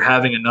because they were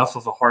having enough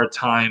of a hard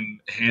time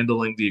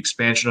handling the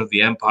expansion of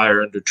the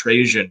empire under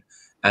Trajan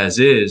as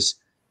is.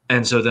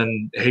 And so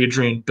then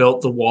Hadrian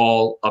built the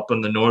wall up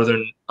in the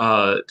northern,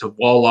 to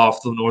wall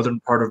off the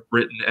northern part of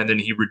Britain, and then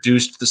he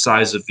reduced the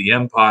size of the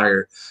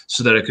empire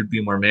so that it could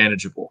be more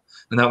manageable.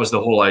 And that was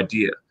the whole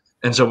idea.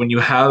 And so when you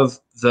have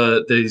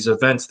these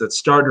events that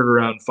started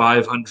around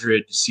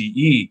 500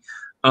 CE,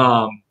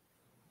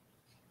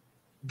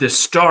 the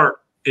start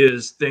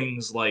is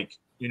things like,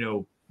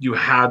 you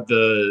had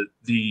the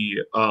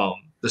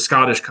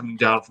Scottish coming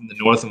down from the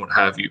north and what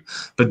have you.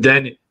 But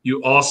then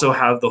you also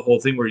have the whole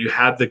thing where you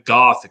had the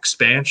Goth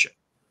expansion,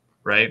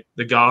 right?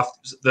 The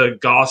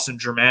Goths and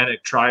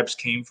Germanic tribes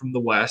came from the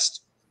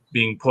west,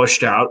 being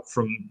pushed out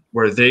from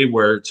where they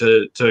were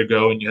to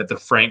go, and you had the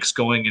Franks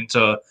going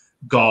into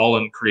Gaul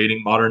and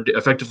creating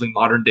effectively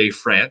modern day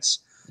France.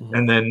 Mm-hmm.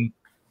 And then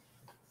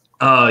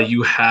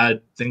you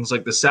had things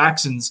like the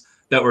Saxons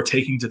that were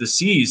taking to the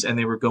seas, and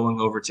they were going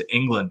over to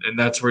England. And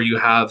that's where you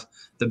have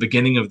the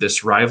beginning of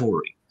this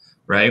rivalry,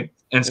 right?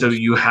 And so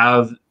you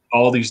have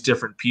all these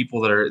different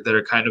people that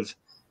are kind of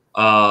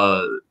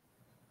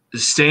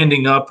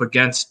standing up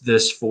against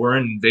this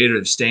foreign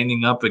invader,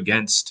 standing up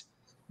against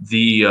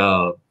the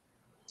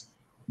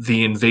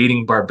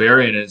invading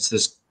barbarian. And it's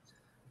this,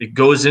 it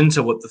goes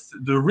into what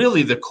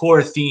really the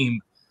core theme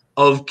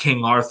of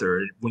King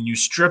Arthur. When you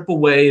strip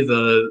away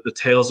the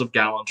tales of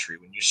gallantry,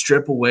 when you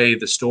strip away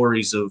the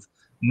stories of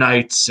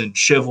knights and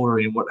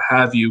chivalry and what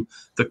have you,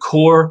 the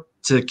core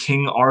to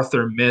King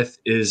Arthur myth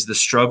is the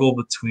struggle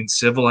between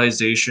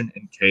civilization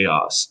and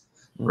chaos,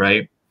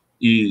 right?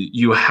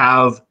 You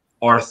have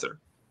Arthur.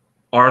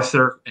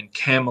 Arthur and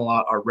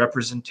Camelot are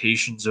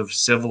representations of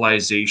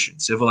civilization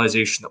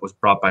that was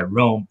brought by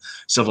Rome,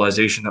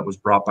 civilization that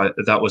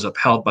was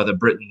upheld by the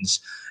Britons,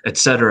 et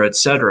cetera, et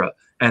cetera.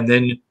 And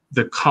then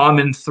the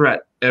common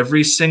threat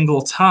every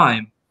single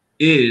time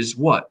is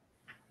what?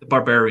 The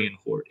barbarian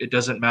horde. It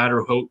doesn't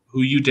matter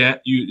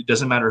it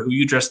doesn't matter who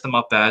you dress them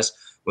up as,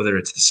 whether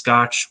it's the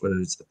Scotch, whether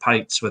it's the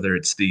Pikes, whether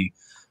it's the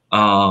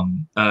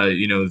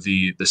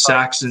the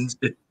Saxons.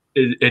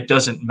 It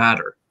doesn't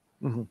matter.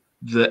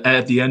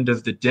 At the end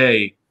of the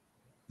day,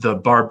 the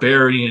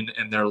barbarian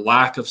and their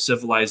lack of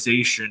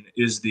civilization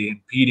is the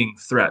impeding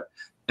threat.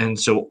 And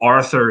so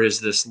Arthur is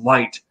this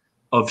light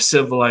of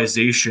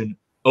civilization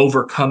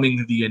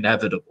overcoming the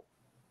inevitable.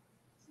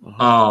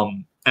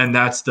 And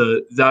that's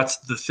the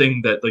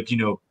thing that, like,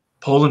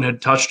 Poland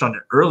had touched on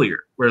it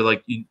earlier, where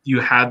like you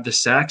had the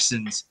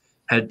Saxons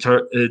had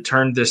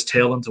turned this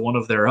tale into one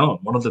of their own.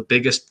 One of the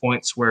biggest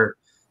points where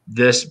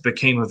this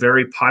became a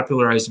very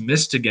popularized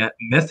myth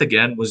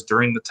again was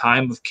during the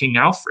time of King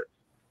Alfred.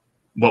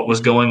 What was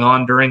going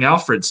on during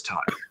Alfred's time?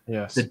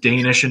 Yes. The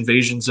Danish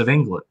invasions of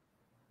England.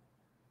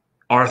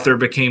 Arthur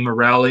became a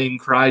rallying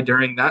cry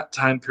during that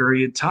time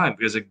period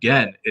because,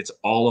 again, it's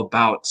all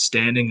about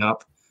standing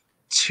up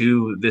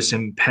to this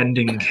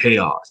impending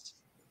chaos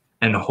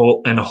and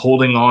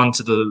holding on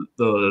to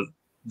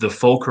the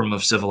fulcrum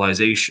of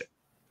civilization.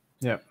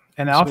 Yeah.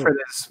 And Alfred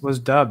was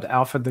dubbed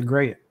Alfred the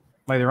Great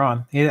later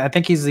on. I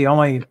think he's the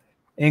only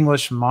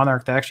English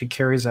monarch that actually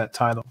carries that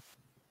title.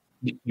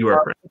 You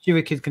are correct.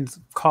 You can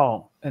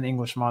call an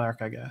English monarch,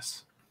 I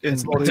guess.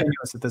 It's more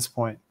tenuous at this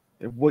point.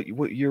 What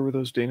year were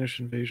those Danish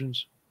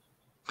invasions?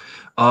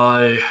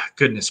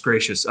 Goodness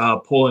gracious.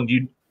 Poland,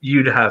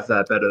 you'd have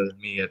that better than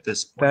me at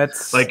this point.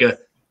 That's like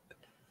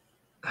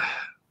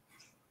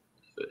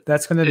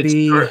that's going to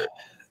be.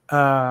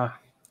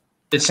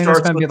 It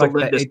starts with the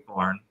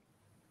Lindisfarne,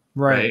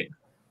 right?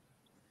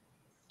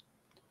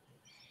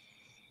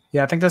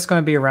 Yeah, I think that's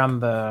going to be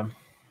around the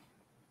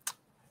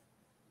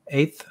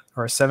 8th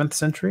or 7th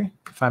century,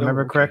 if I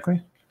remember correctly.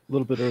 A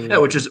little bit earlier. Yeah,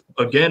 which is,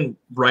 again,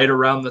 right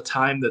around the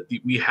time that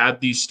we had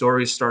these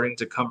stories starting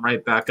to come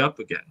right back up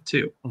again,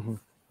 too.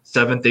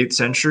 7th, 8th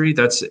century,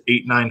 that's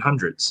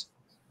 900s.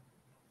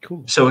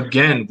 Cool. So,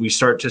 again, we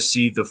start to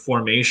see the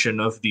formation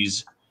of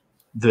these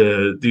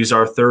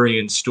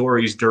Arthurian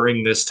stories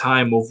during this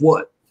time of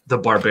what? The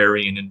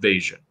barbarian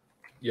invasion.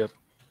 Yep.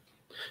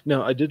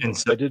 Now, I did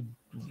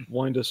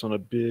wind us on a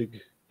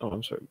big. Oh,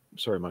 I'm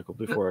sorry, Michael.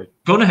 Before I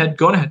go ahead.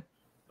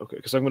 Okay,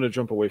 because I'm going to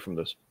jump away from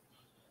this.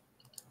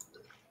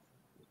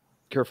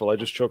 Careful, I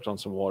just choked on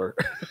some water.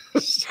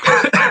 Please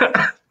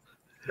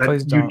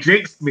don't. You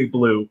jinxed me,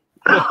 Blue.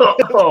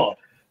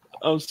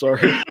 I'm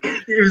sorry.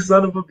 You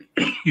son of a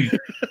bitch.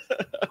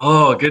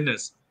 Oh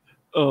goodness.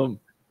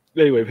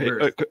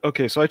 Anyway,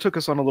 okay. So I took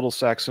us on a little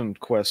Saxon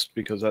quest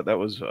because that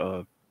was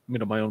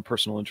my own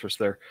personal interest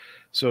there.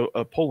 So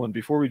Poland,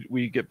 before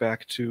we get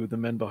back to the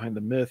men behind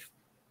the myth,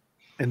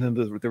 and then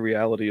the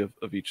reality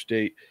of each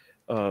date,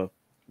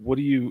 what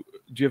do you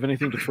have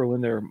anything to throw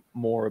in there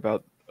more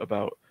about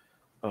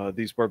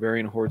these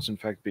barbarian hordes in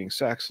fact being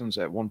Saxons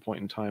at one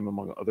point in time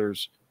among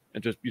others,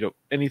 and just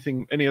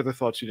any other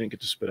thoughts you didn't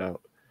get to spit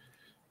out?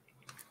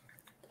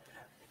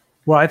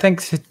 Well, I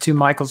think to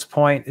Michael's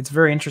point, it's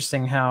very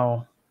interesting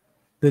how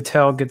the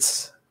tale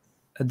gets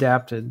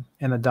adapted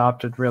and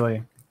adopted,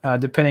 really,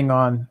 depending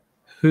on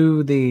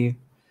who the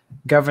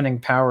governing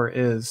power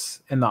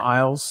is in the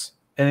Isles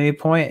at any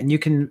point. And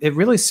it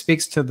really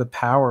speaks to the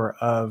power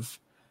of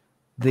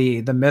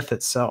the myth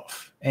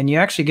itself. And you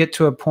actually get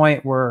to a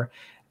point where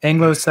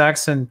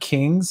Anglo-Saxon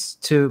kings,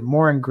 to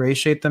more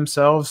ingratiate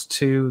themselves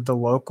to the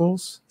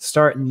locals,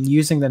 start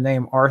using the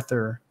name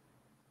Arthur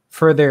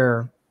for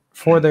their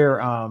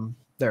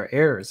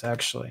heirs,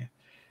 actually.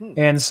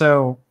 And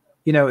so,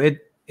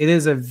 it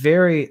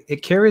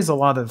carries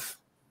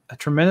a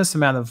tremendous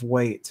amount of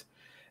weight.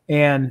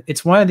 And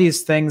it's one of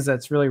these things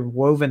that's really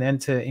woven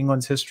into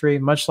England's history,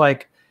 much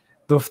like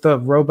the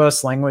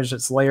robust language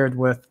that's layered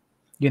with,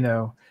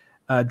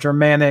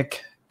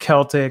 Germanic,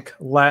 Celtic,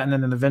 Latin,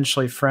 and then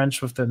eventually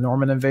French with the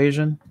Norman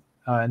invasion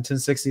in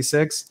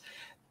 1066.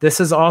 This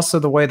is also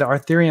the way the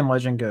Arthurian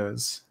legend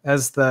goes.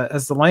 As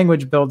the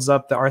language builds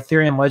up, the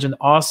Arthurian legend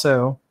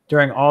also,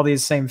 during all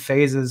these same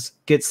phases,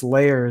 gets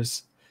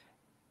layers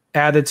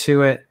added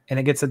to it, and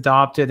it gets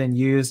adopted and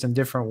used in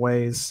different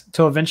ways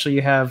till eventually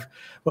you have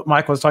what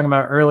Mike was talking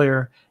about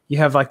earlier. You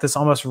have like this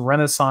almost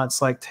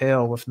Renaissance like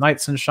tale with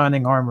knights in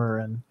shining armor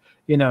and,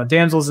 you know,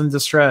 damsels in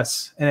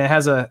distress, and it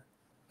has a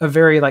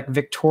very like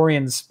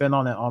Victorian spin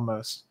on it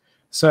almost.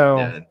 So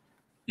Yeah,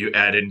 you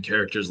add in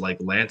characters like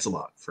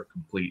Lancelot for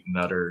complete and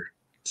utter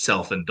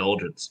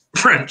self-indulgence.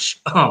 French.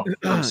 Oh,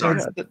 I'm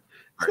sorry. Yeah,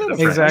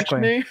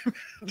 exactly.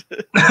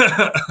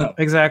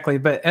 Exactly.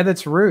 But at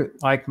its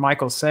root, like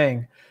Michael's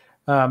saying,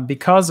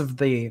 because of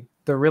the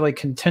really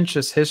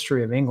contentious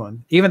history of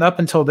England, even up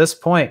until this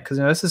point, because,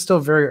 you know, this is still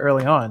very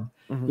early on.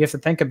 Mhm. You have to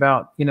think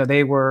about, you know,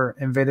 they were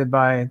invaded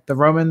by the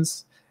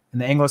Romans and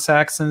the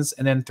Anglo-Saxons,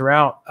 and then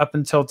throughout up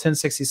until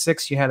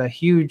 1066, you had a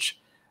huge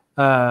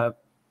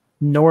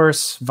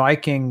Norse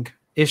Viking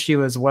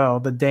issue as well,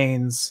 the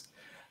Danes,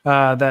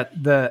 that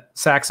the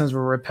Saxons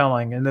were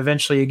repelling. And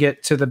eventually you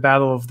get to the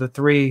Battle of the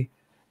Three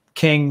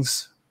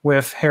Kings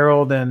with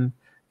Harold and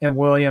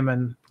William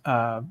and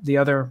the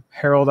other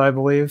Harold, I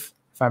believe,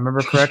 if I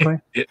remember correctly.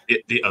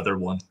 The other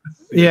one.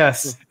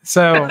 Yes.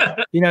 So,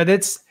 you know,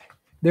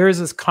 there is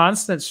this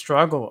constant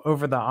struggle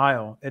over the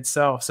Isle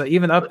itself. So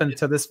even up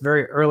until this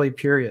very early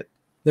period,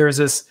 there's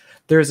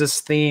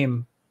this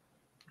theme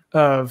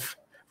of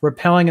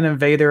repelling an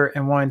invader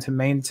and wanting to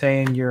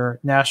maintain your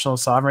national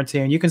sovereignty.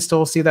 And you can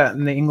still see that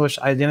in the English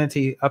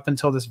identity up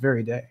until this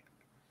very day.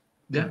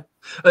 Yeah.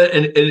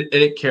 And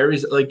it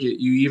carries, like,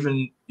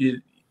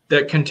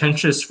 that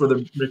contention for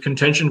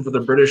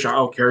the British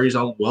Isle carries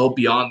on well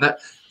beyond that.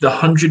 The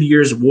 100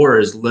 Years' War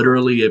is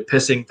literally a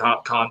pissing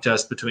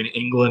contest between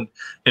England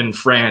and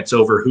France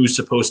over who's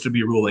supposed to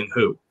be ruling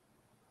who.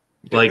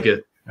 Like,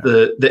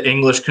 the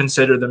English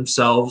consider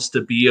themselves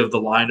to be of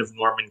the line of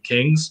Norman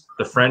kings.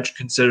 The French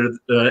consider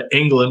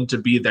England to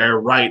be their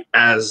right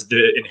as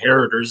the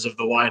inheritors of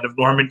the line of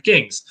Norman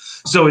kings.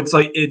 So it's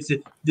like it's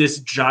this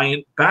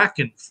giant back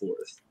and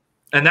forth,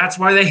 and that's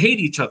why they hate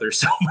each other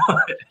so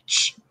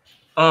much.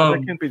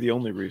 That can't be the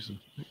only reason.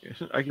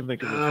 I can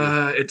think of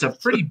it. It's a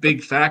pretty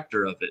big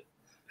factor of it,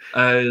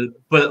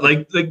 but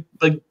like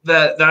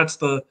that's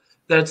the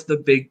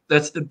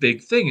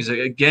big thing is,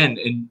 again,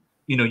 and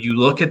you know, you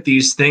look at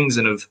these things,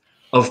 and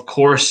of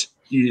course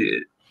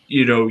you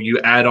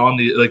add on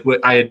the, like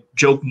what I had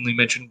jokingly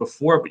mentioned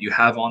before, but you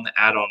have on the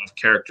add-on of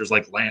characters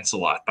like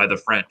Lancelot by the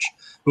French,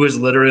 who is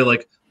literally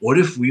like, what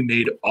if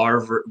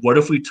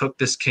we took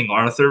this King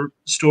Arthur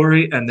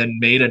story and then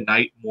made a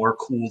knight more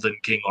cool than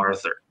King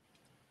Arthur?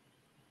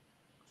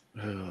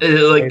 It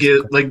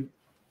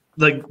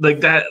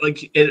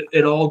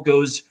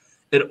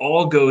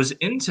all goes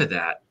into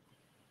that,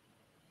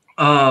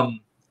 and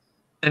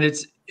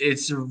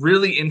it's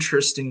really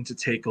interesting to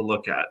take a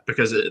look at,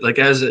 because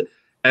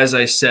as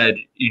I said,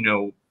 you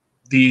know,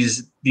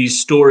 these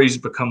stories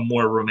become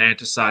more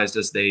romanticized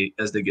as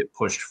they get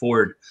pushed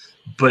forward,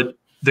 but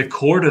the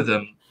core to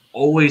them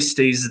always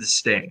stays the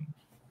same.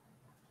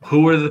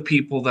 Who are the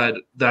people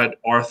that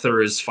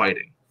Arthur is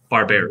fighting?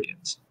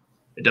 Barbarians.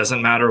 It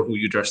doesn't matter who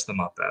you dress them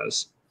up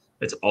as.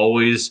 It's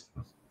always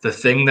the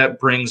thing that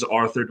brings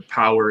Arthur to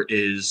power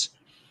is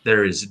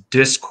there is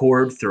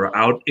discord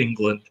throughout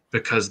England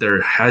because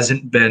there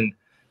hasn't been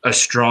a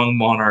strong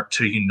monarch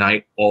to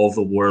unite all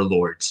the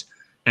warlords.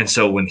 And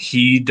so when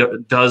he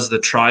does the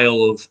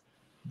trial of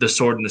the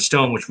sword and the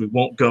stone, which we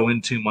won't go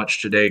into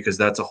much today because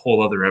that's a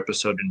whole other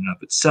episode in and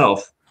of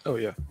itself. Oh,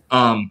 yeah.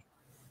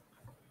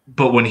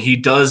 But when he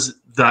does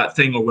that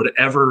thing, or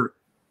whatever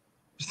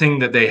thing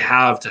that they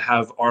have to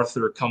have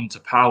Arthur come to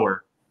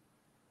power,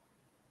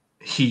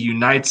 he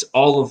unites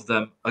all of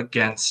them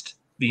against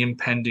the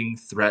impending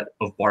threat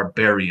of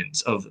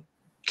barbarians, of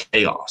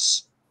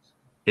chaos.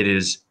 It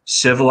is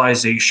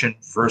civilization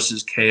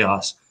versus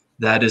chaos.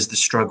 That is the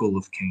struggle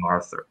of King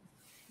Arthur.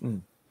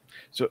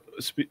 So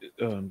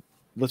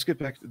let's get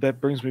back.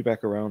 That brings me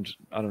back around,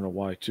 I don't know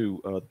why,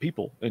 to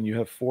people. And you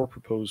have 4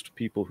 proposed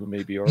people who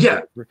may be Arthur.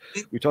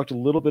 Yeah. We talked a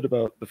little bit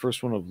about the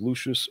first one of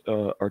Lucius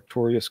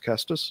Artorius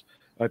Castus.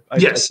 I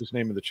Yes. typed his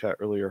name in the chat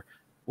earlier.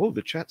 Whoa,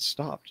 the chat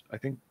stopped. I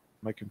think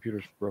my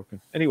computer's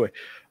broken. Anyway,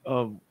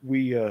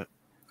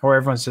 Or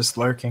everyone's just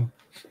lurking.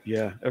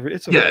 Yeah,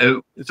 it's okay.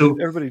 So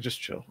everybody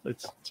just chill.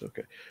 It's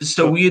okay.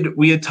 So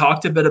we had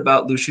talked a bit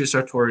about Lucius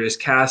Artorius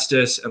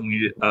Castus, and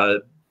we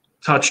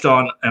touched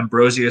on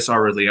Ambrosius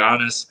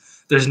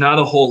Aurelianus. There's not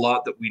a whole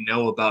lot that we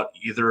know about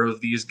either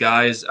of these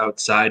guys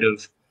outside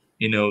of,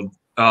 you know,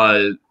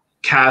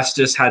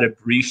 Castus had a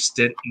brief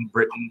stint in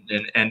Britain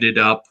and ended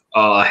up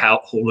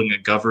holding a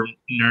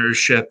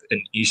governorship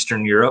in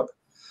Eastern Europe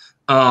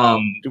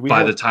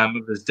by the time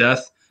of his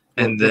death.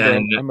 And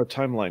then I'm a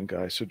timeline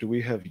guy, so do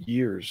we have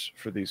years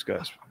for these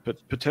guys?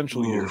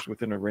 Potential years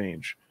within a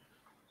range,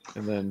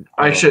 and then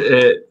I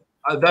should.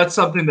 That's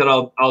something that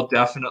I'll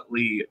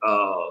definitely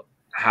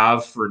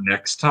have for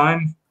next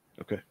time.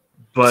 Okay,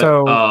 but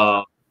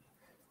so,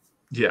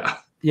 yeah,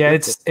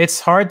 it's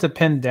hard to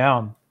pin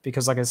down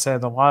because, like I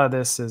said, a lot of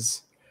this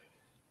is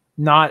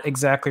not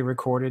exactly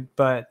recorded.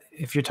 But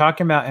if you're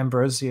talking about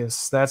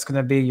Ambrosius, that's going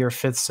to be your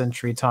 5th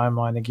century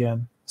timeline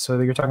again. So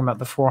you're talking about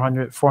the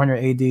 400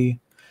 AD.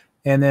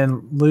 And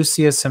then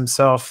Lucius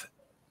himself,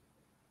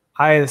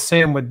 I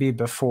assume, would be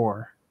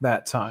before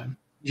that time.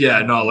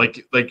 Yeah, no,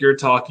 like you're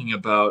talking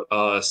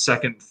about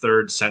second,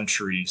 third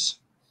centuries.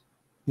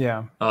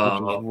 Yeah.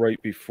 Which is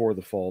right before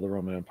the fall of the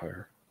Roman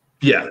Empire.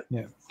 Yeah.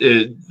 Yeah.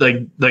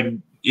 Like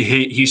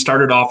he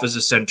started off as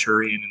a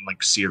centurion in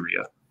like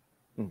Syria.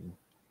 Mm-hmm.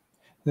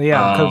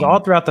 Yeah, because all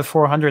throughout the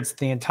 400s,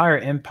 the entire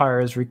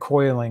empire is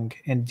recoiling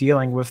and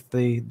dealing with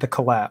the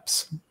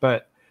collapse.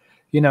 But,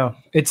 you know,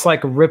 it's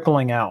like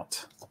rippling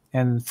out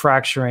and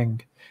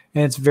fracturing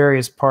in its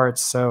various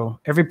parts.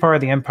 So every part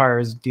of the empire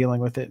is dealing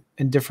with it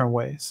in different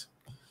ways.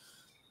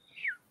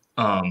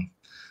 But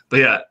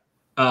yeah,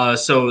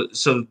 so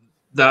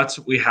that's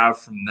what we have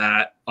from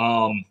that.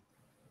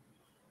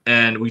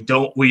 And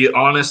we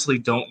honestly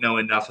don't know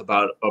enough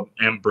about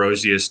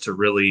Ambrosius to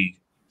really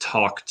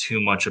talk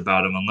too much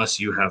about him, unless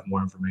you have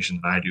more information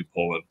than I do,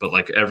 Poland. But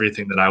like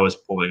everything that I was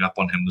pulling up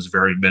on him was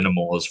very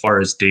minimal as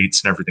far as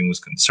dates and everything was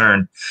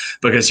concerned,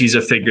 because he's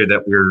a figure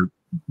that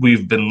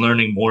we've been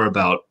learning more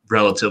about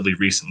relatively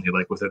recently,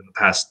 like within the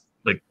past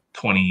like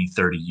 20,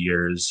 30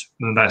 years,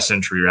 the past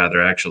century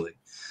rather, actually,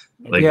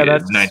 like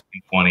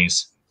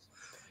 1920s.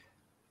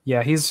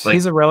 Yeah,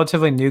 he's a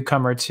relatively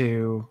newcomer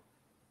to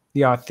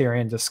the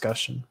Arthurian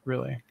discussion,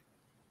 really.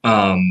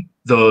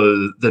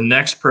 The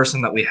next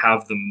person that we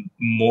have the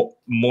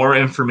more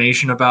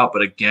information about,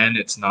 but again,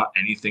 it's not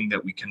anything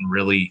that we can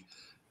really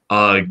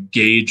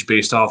gauge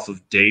based off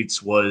of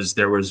dates,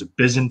 there was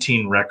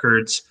Byzantine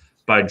records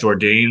by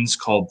Jordanes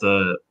called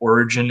The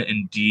Origin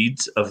and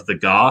Deeds of the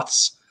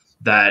Goths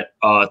that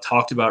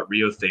talked about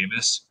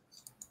Riothamus.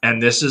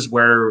 And this is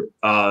where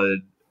a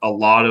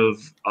lot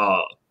of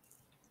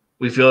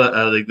we feel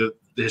like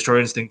the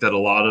historians think that a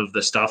lot of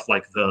the stuff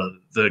like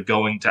the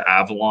going to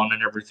Avalon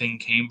and everything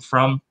came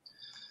from.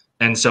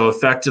 And so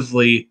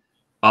effectively,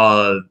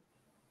 Riothamus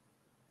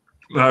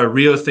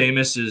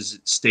is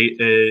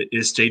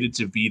stated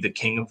to be the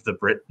king of the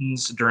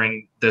Britons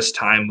during this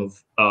time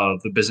of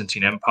the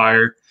Byzantine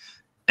Empire.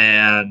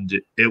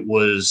 And it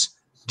was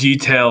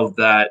detailed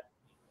that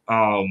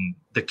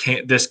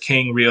this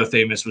king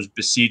Riothamus was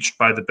beseeched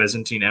by the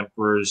Byzantine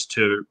emperor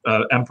to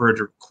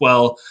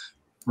quell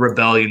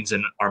rebellions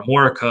in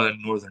Armorica and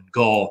northern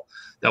Gaul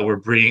that were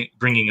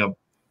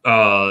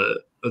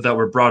that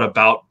were brought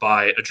about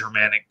by a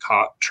Germanic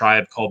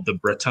tribe called the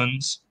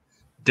Britons,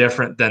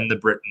 different than the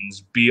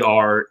Britons,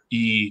 Brettones.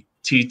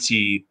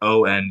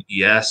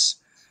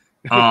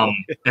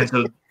 And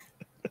so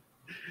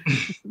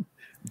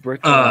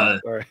Britain, all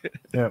right.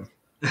 Yeah.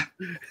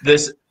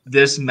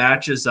 This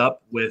matches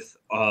up with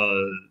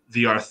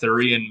the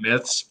Arthurian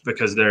myths,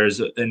 because there's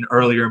an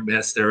earlier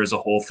myth. There is a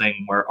whole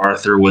thing where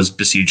Arthur was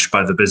besieged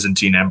by the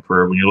Byzantine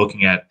emperor. When you're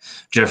looking at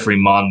Geoffrey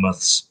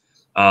Monmouth's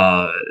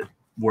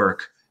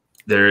work,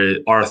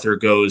 Arthur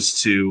goes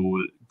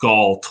to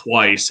Gaul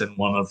twice, and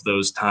one of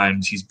those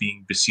times he's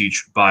being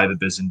besieged by the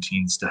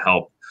Byzantines to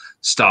help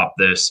stop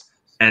this.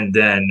 And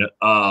then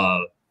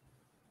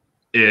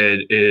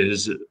it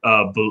is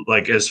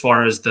like, as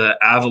far as the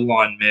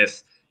Avalon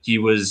myth, he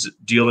was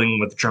dealing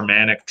with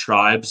Germanic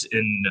tribes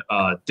in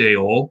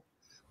Deol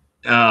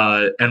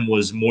and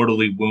was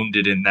mortally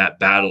wounded in that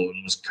battle,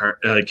 and was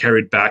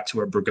carried back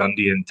to a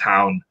Burgundian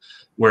town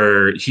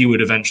where he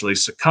would eventually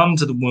succumb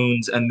to the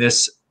wounds. And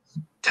this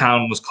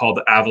town was called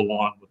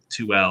Avalon with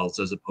 2 L's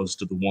as opposed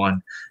to the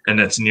 1, and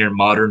that's near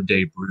modern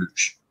day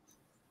Bruges.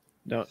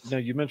 Now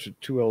you mentioned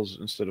 2 L's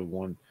instead of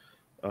 1.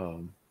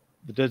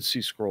 The Dead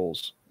Sea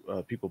Scrolls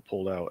people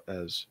pulled out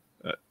as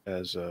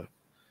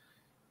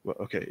well,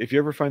 okay. If you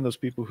ever find those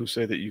people who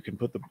say that you can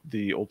put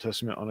the Old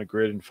Testament on a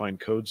grid and find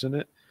codes in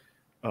it,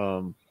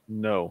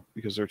 no,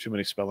 because there are too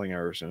many spelling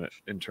errors in it,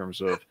 in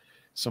terms of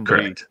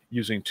somebody Correct.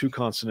 using 2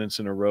 consonants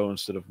in a row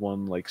instead of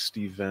 1, like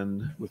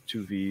Steven with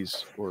 2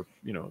 V's, or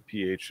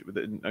PH.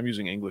 I'm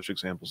using English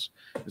examples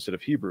instead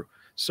of Hebrew.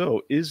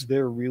 So is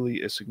there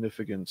really a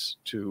significance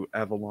to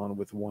Avalon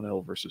with 1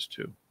 L versus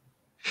 2?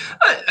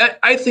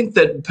 I think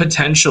that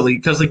potentially,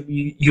 because like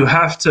you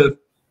have to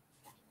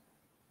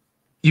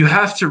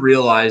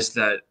realize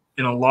that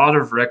in a lot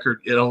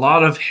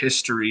of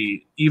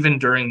history, even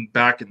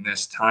back in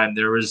this time,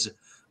 there was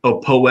a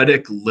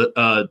poetic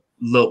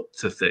lilt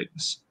to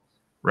things,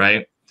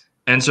 right?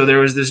 And so there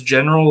was this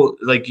general,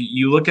 like,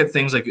 you look at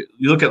things like,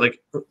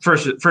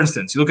 for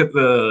instance, you look at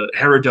the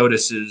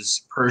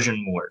Herodotus's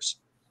Persian Wars,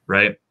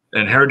 right?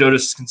 And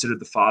Herodotus is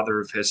considered the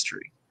father of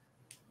history.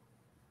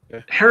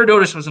 Okay.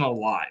 Herodotus wasn't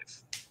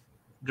alive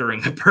during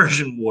the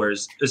Persian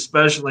Wars,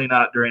 especially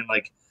not during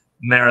like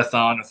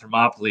Marathon or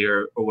Thermopylae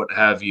or what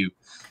have you.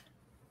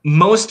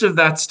 Most of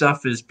that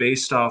stuff is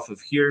based off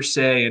of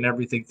hearsay and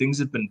everything. Things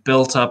have been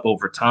built up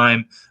over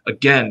time.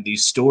 Again,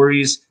 these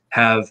stories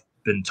have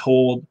been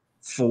told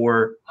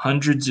for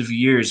hundreds of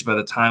years by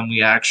the time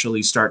we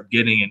actually start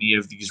getting any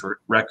of these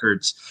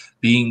records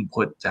being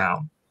put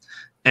down.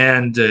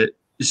 And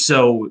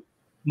so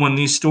when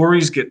these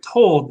stories get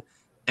told,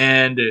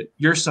 and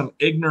you're some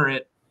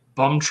ignorant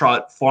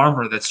bumtrot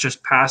farmer that's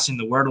just passing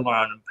the word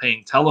around and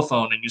paying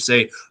telephone, and you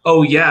say,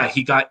 oh yeah,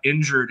 he got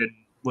injured and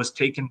was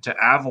taken to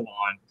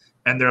Avalon,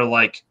 and they're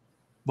like,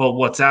 well,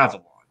 what's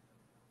Avalon?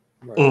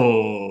 Right.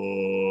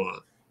 Oh,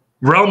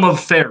 realm of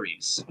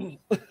fairies.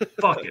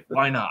 Fuck it,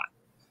 why not?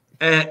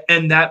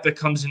 And that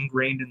becomes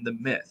ingrained in the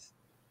myth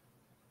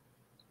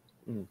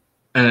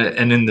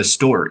and in the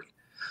story.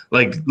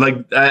 Like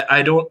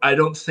I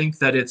don't think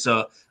that it's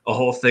a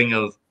whole thing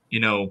of, you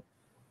know,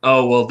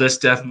 oh well, this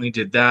definitely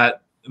did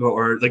that,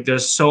 or like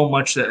there's so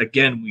much that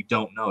again we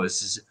don't know.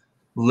 This is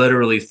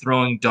literally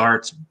throwing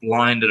darts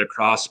blind at a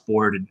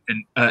crossboard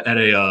and at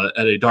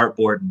a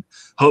dartboard and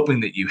hoping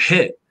that you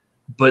hit.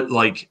 But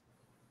like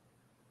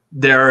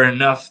there are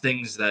enough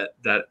things that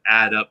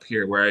add up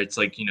here where it's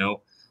like, you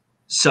know,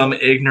 some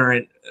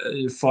ignorant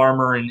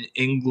farmer in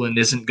England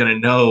isn't going to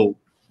know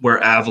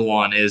where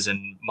Avalon is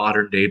in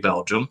modern day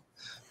Belgium.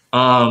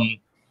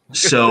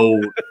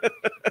 So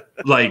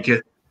like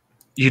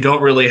you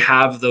don't really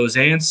have those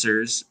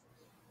answers,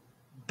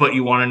 but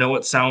you want to know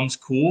what sounds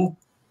cool.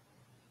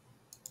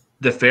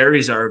 The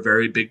fairies are a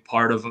very big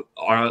part of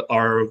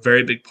are a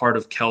very big part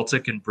of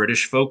Celtic and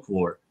British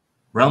folklore.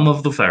 Realm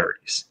of the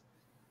fairies.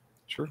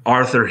 Sure.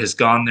 Arthur has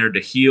gone there to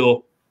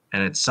heal,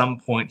 and at some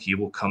point he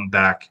will come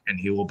back and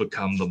he will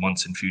become the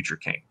once and future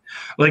king.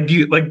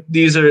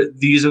 These are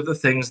the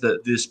things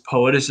that this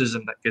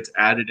poeticism that gets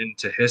added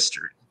into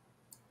history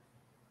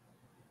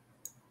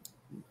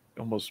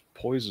almost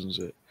poisons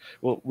it.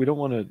 Well, we don't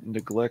want to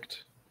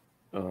neglect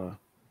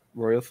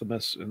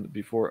Royothamus and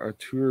before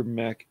Arthur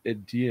Mac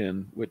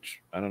Oden,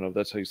 which I don't know if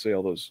that's how you say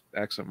all those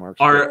accent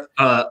marks. Arthur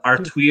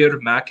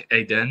Mac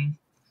Oden.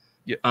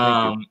 Yeah,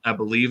 I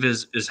believe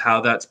is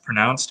how that's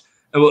pronounced.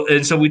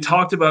 And so we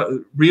talked about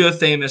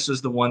Riothamus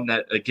is the one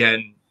that,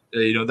 again,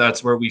 you know,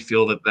 that's where we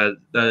feel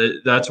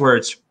that's where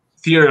it's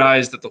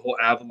theorized that the whole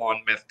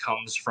Avalon myth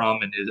comes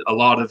from, and a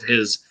lot of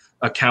his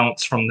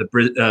accounts from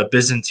the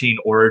Byzantine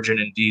origin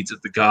and deeds of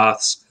the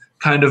Goths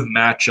kind of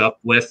match up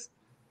with.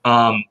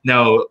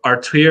 Now,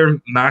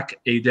 Arthur Mac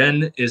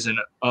Oden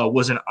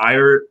was an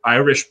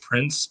Irish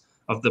prince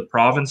of the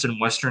province in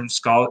western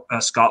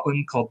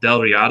Scotland called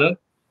Dalriada.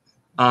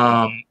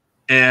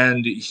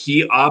 And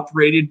he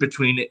operated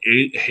between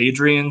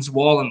Hadrian's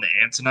Wall and the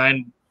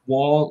Antonine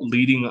Wall,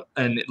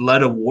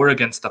 led a war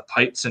against the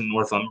Pites in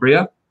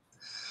Northumbria.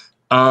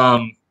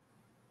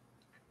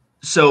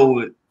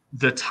 So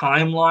the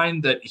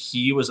timeline that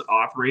he was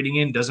operating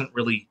in doesn't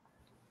really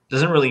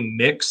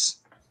mix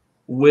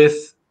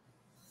with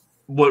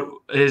what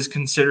is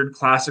considered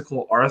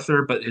classical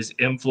Arthur, but his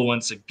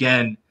influence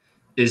again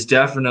is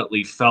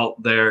definitely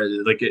felt there.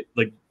 Like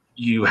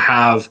you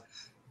have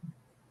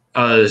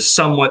a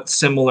somewhat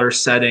similar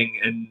setting,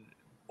 and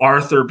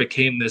Arthur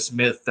became this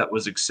myth that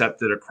was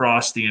accepted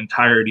across the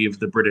entirety of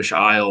the British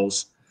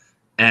Isles,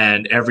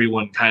 and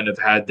everyone kind of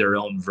had their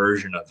own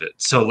version of it.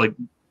 So like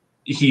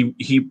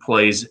he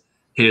plays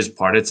his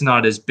part. It's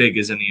not as big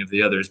as any of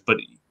the others, but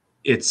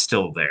it's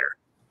still there.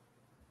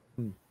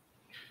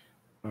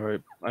 All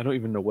right, I don't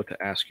even know what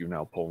to ask you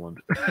now,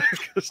 Poland.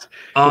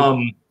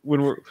 When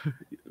we're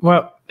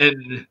well,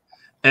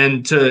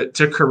 and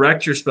to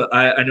correct your spell,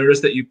 I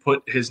noticed that you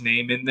put his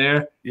name in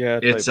there. Yeah,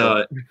 it's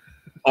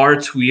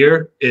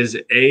Arthur is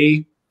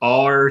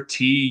Artur,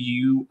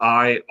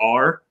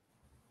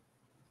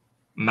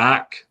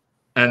 Mac,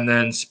 and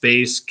then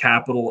space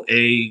capital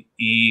AEDAN.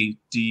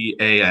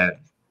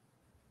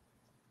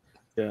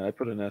 Yeah, I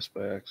put an S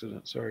by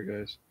accident. Sorry,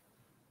 guys.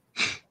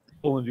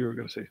 Poland, you were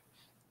going to say.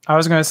 I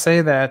was going to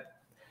say that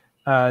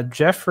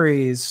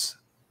Jeffrey's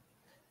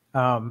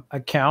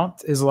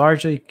account is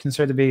largely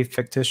considered to be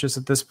fictitious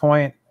at this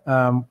point.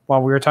 While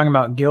we were talking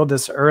about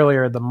Gildas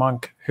earlier, the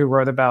monk who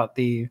wrote about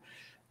the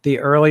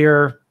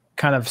earlier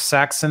kind of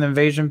Saxon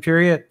invasion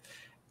period,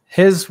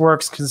 his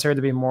work's considered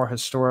to be more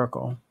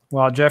historical,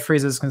 while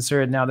Jeffrey's is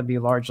considered now to be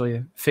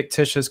largely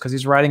fictitious because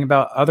he's writing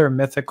about other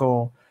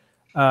mythical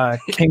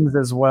kings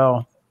as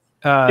well.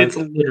 It's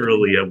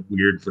literally a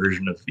weird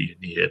version of the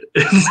Aeneid.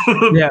 It's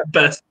the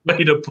best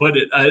way to put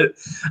it.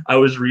 I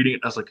was reading it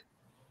and I was like,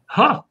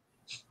 huh.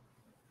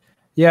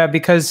 Yeah,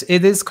 because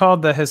it is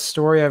called the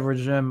Historia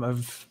Regime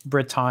of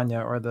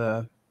Britannia, or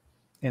the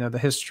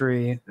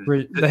history of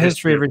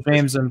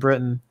regimes in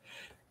Britain.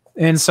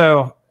 And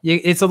so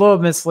it's a little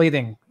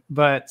misleading,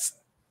 but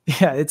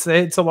yeah, it's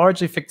a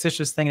largely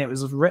fictitious thing. It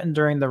was written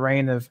during the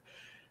reign of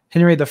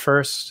Henry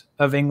I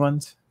of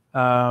England.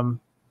 And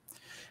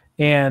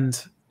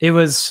it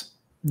was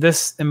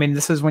this, I mean,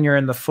 this is when you're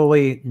in the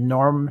fully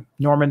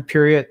Norman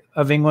period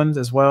of England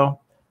as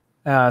well.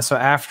 So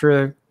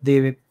after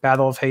the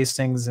Battle of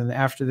Hastings and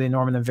after the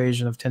Norman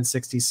invasion of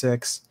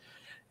 1066.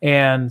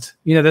 And,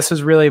 this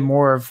is really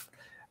more of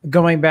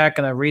going back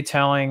and a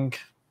retelling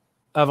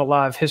of a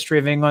lot of history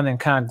of England and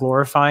kind of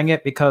glorifying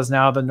it, because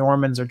now the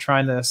Normans are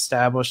trying to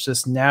establish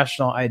this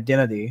national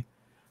identity,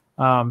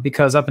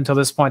 because up until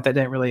this point that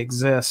didn't really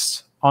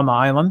exist on the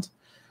island.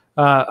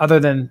 Other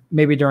than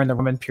maybe during the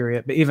Roman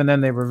period, but even then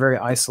they were very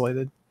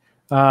isolated.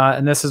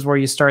 And this is where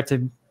you start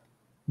to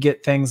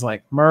get things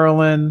like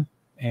Merlin,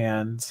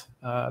 and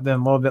then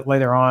a little bit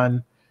later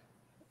on,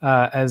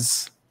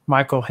 as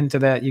Michael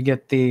hinted at, you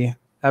get the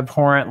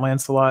abhorrent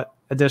Lancelot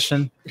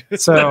edition.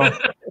 So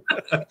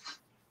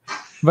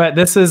But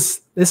this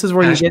is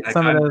where you get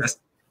some of those,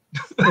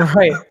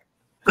 right?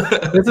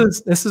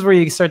 This is where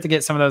you start to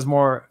get some of those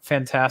more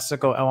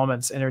fantastical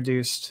elements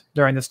introduced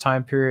during this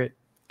time period.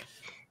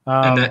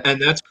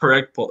 And that's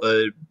correct.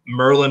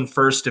 Merlin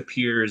first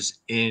appears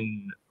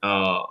in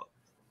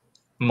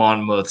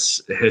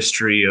Monmouth's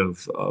History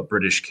of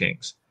British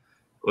Kings,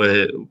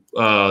 and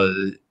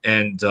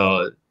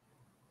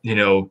you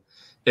know,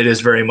 it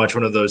is very much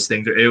one of those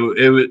things.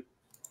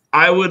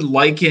 I would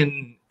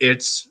liken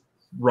its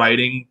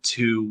writing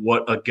to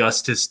what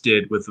Augustus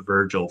did with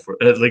Virgil, for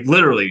like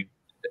literally,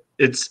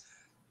 it's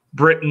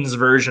Britain's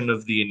version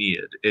of the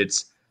Aeneid.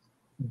 It's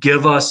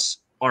give us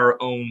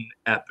our own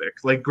epic.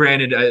 Like,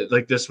 granted,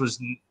 like this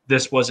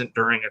wasn't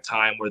during a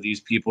time where these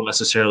people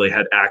necessarily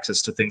had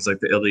access to things like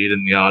the Iliad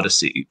and the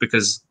Odyssey,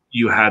 because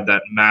you had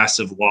that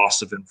massive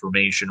loss of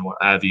information, what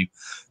have you,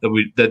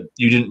 that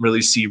you didn't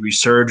really see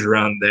resurge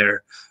around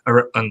there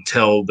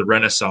until the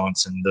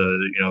Renaissance and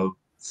the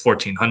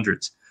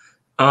 1400s.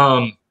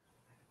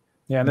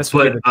 Yeah, and this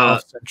would be the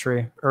 12th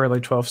century,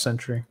 early 12th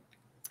century.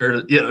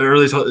 Early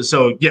 12th.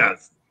 So yeah,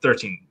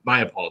 13.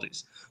 My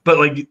apologies. But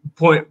like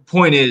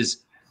point is,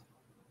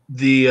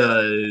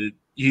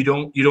 you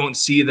don't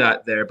see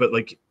that there, but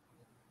like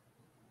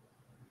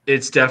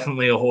it's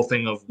definitely a whole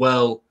thing of,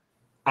 well,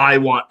 I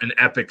want an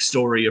epic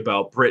story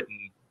about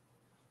Britain.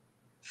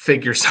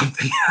 Figure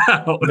something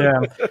out.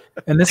 Yeah,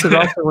 and this is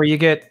also where you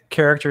get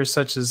characters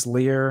such as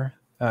Lear,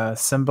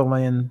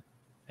 Cymbeline,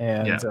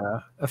 and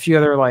a few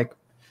other like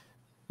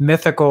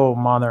mythical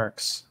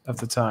monarchs of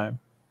the time.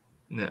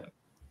 Yeah,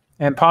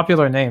 and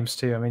popular names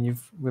too. I mean,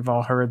 we've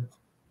all heard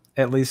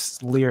at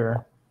least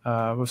Lear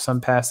with some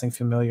passing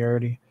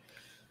familiarity,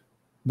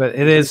 but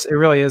it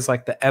really is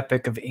like the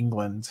epic of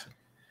England.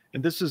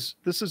 And this is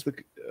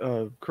the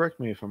correct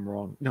me if I'm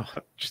wrong. No,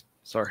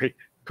 sorry,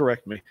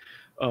 correct me.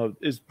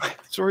 Is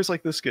stories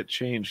like this get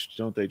changed,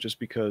 don't they? Just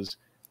because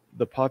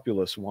the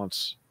populace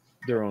wants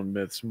their own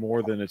myths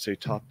more than it's a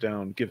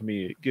top-down give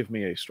me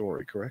a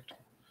story, correct?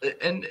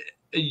 And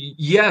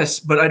yes,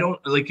 but I don't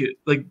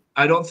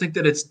I don't think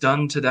that it's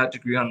done to that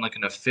degree on like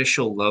an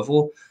official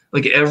level.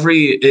 Like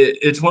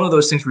it's one of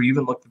those things where you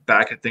even look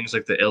back at things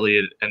like the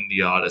Iliad and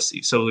the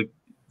Odyssey. So like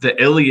the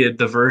Iliad,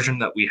 the version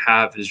that we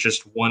have is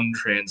just one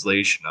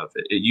translation of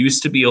it. It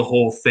used to be a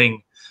whole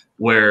thing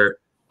where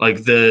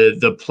like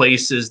the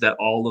places that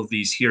all of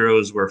these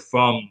heroes were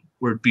from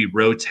would be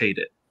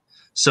rotated.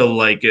 So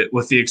like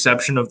with the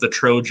exception of the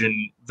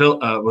Trojan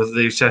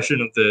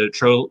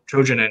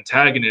Trojan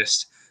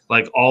antagonist,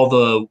 like all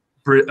the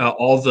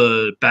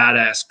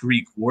badass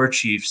Greek war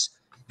chiefs,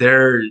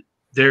 their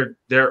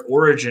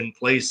origin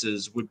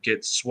places would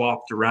get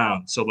swapped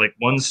around. So like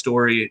one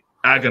story,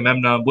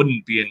 Agamemnon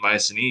wouldn't be in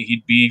Mycenae,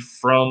 he'd be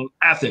from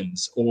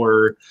Athens,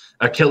 or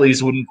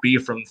Achilles wouldn't be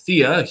from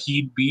Thea,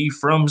 he'd be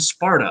from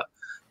Sparta.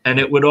 And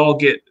it would all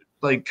get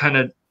like kind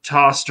of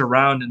tossed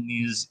around in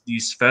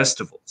these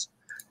festivals.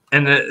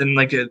 And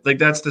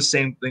that's the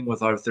same thing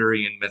with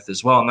Arthurian myth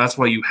as well. And that's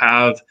why you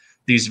have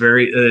these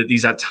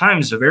at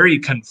times very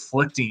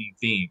conflicting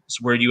themes,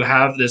 where you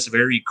have this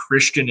very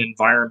Christian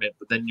environment,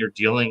 but then you're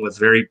dealing with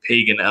very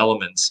pagan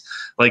elements,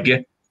 like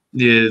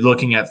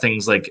looking at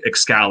things like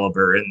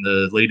Excalibur and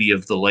the Lady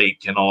of the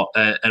Lake and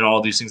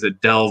all these things that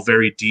delve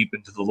very deep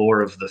into the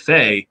lore of the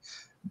Fae.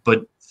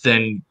 But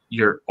then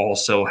you're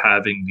also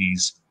having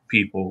these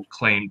people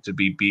claim to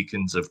be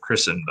beacons of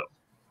Christendom.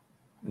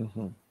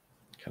 Mm-hmm.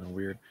 Kind of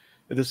weird.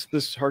 This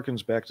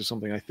harkens back to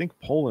something I think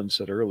Poland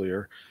said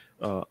earlier.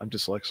 I'm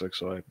dyslexic,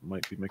 so I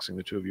might be mixing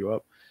the two of you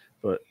up.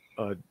 But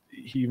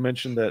he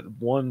mentioned that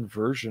one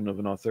version of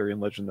an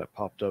Arthurian legend that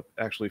popped up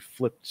actually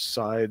flipped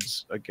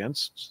sides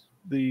against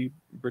the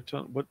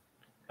Briton. What?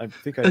 I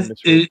think I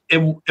misread.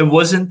 It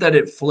wasn't that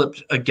it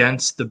flipped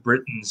against the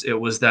Britons. It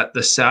was that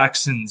the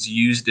Saxons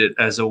used it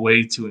as a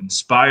way to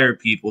inspire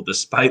people,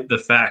 despite the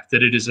fact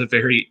that it is a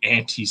very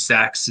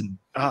anti-Saxon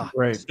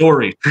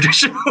story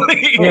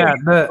traditionally. Yeah,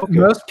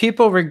 most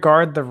people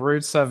regard the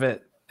roots of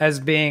it as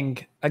being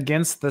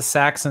against the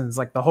Saxons.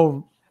 Like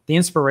the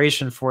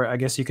inspiration for it, I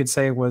guess you could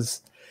say,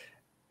 was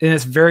in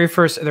its very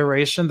first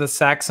iteration, the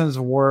Saxons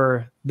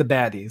were the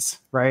baddies,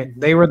 right?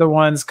 Mm-hmm. They were the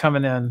ones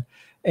coming in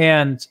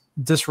and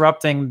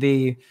disrupting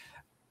the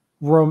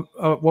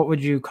what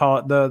would you call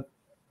it,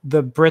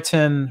 the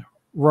Britain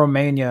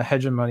Romania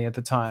hegemony at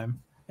the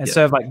time.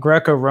 Instead of like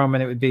Greco-Roman,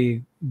 it would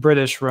be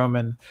British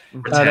Roman.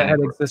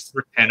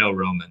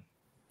 Britanno-Roman.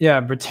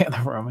 Yeah,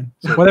 Britanno-Roman.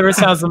 Whatever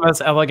sounds the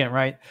most elegant,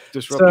 right?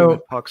 Disrupting the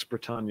Pax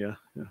Britannia.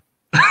 Yeah.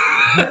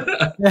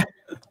 Yeah.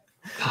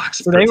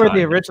 So they were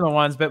the original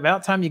ones, but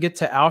about time you get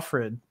to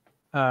Alfred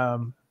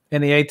in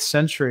the 8th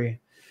century,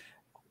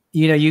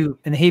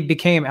 and he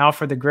became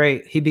Alfred the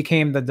Great. He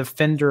became the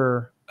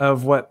defender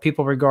of what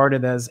people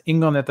regarded as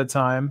England at the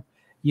time.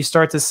 You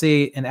start to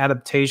see an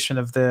adaptation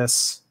of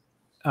this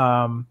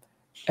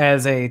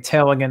as a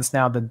tale against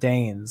now the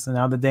Danes. And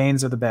now the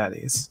Danes are the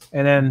baddies.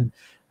 And then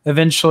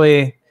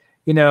eventually,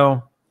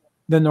 the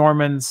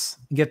Normans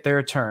get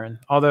their turn.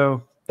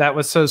 Although that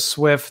was so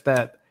swift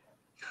that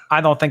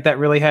I don't think that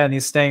really had any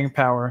staying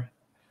power.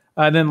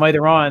 Then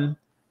later on,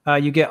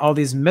 you get all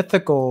these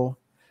mythical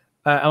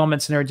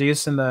elements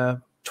introduced in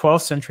the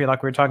 12th century,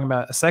 like we were talking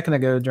about a second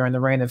ago, during the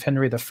reign of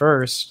Henry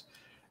I.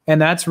 And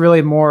that's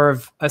really more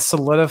of a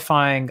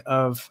solidifying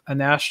of a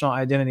national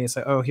identity. It's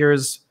like, oh,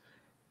 here's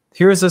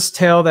this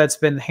tale that's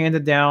been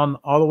handed down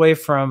all the way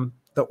from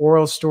the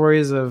oral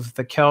stories of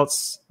the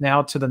Celts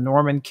now to the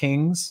Norman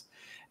kings,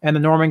 and the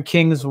Norman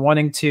kings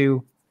wanting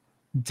to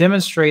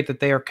demonstrate that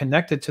they are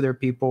connected to their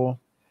people.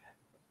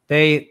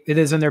 It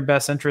is in their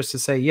best interest to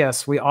say,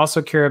 yes, we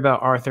also care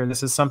about Arthur.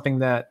 This is something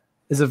that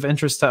is of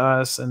interest to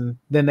us. And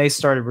then they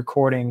started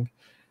recording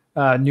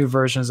new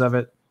versions of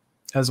it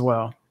as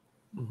well.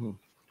 Mm-hmm.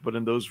 But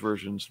in those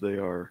versions,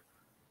 in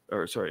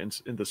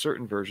the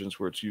certain versions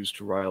where it's used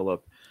to rile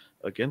up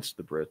against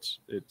the Brits,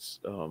 it's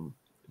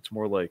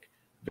more like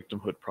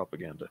victimhood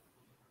propaganda,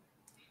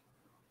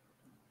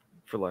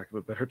 for lack of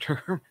a better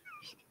term.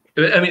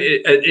 I mean,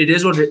 it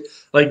is what it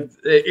like.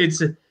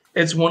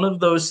 It's one of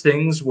those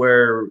things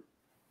where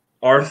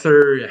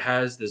Arthur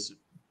has this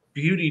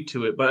beauty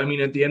to it, but I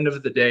mean, at the end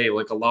of the day,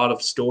 like a lot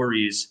of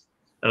stories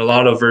and a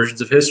lot of versions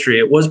of history,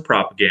 it was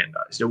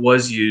propagandized. It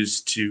was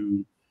used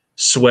to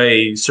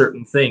sway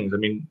certain things. I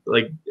mean,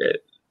 like,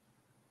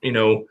 you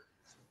know,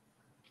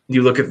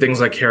 you look at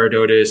things like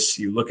Herodotus,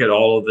 you look at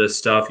all of this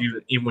stuff,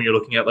 even when you're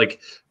looking at like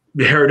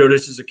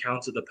Herodotus's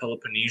accounts of the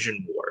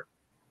Peloponnesian War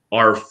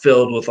are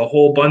filled with a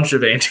whole bunch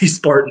of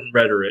anti-Spartan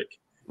rhetoric,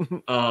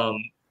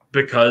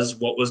 because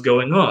what was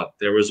going on?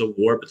 There was a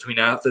war between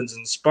Athens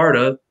and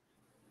Sparta.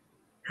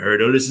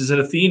 Herodotus is an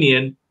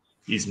Athenian.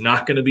 He's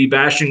not going to be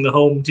bashing the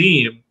home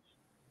team.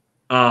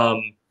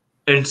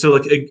 And so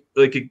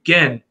like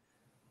again,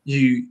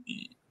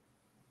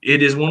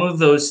 it is one of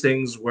those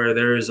things where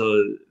there is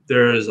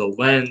a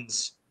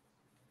lens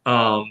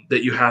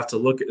that you have to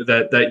look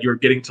at, that you're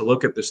getting to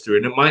look at this through.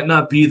 And it might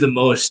not be the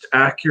most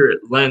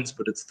accurate lens,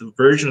 but it's the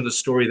version of the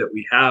story that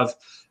we have,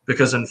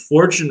 because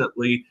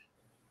unfortunately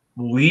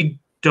we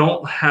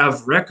don't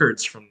have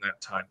records from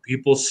that time.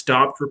 People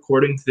stopped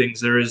recording things.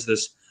 There is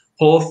this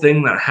whole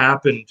thing that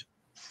happened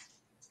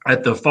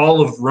at the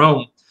fall of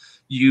Rome.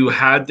 You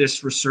had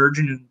this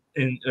resurgence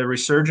in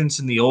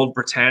the old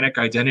Britannic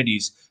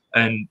identities,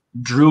 and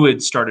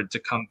Druids started to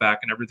come back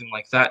and everything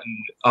like that. And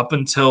up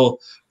until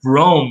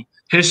Rome,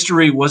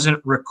 history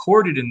wasn't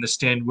recorded in the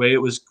standard way.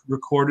 It was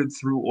recorded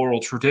through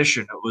oral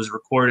tradition. It was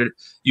recorded.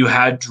 You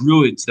had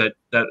Druids that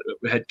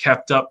had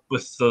kept up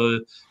with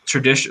the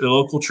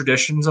local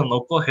traditions and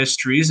local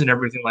histories and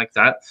everything like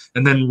that.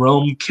 And then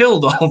Rome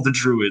killed all the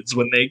Druids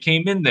when they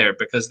came in there,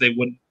 because they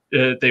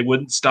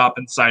wouldn't stop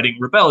inciting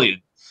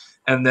rebellion.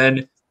 And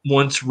then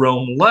once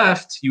Rome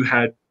left, you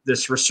had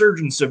this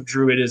resurgence of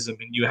Druidism,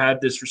 and you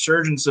had this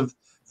resurgence of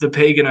the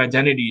pagan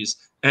identities,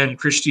 and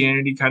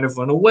Christianity kind of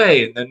went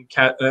away, and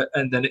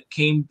then it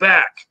came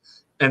back,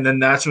 and then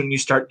that's when you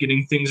start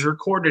getting things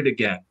recorded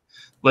again.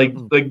 Like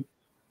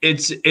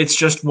it's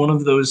just one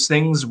of those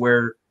things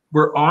where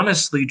we're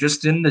honestly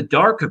just in the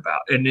dark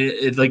about, and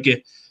the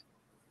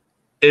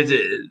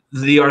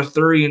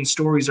Arthurian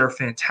stories are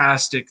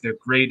fantastic. They're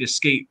great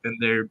escape,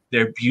 and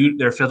they're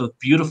filled with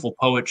beautiful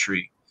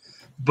poetry.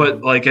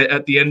 But like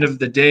at the end of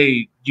the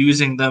day,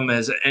 using them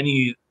as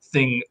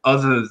anything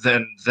other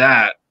than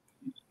that,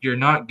 you're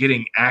not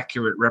getting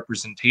accurate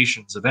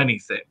representations of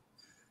anything.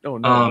 Oh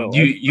no,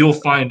 you'll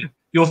find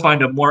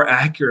a more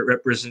accurate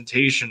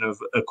representation of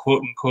a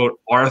quote unquote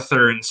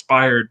Arthur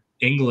inspired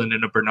England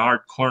in a Bernard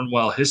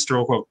Cornwell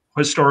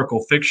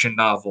historical fiction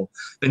novel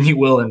than you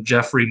will in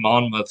Geoffrey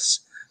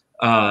Monmouth's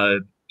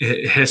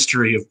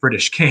history of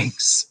British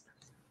kings.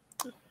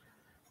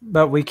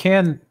 But we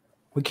can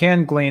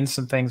glean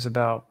some things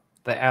about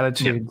the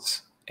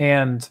attitudes,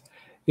 and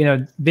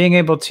being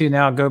able to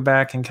now go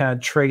back and kind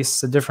of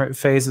trace the different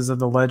phases of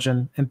the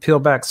legend and peel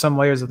back some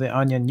layers of the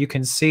onion. You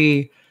can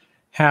see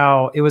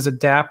how it was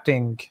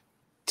adapting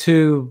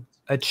to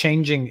a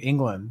changing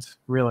England,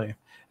 really,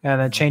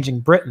 and a changing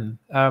Britain,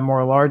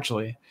 more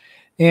largely.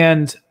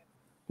 And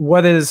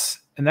what is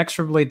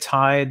inexorably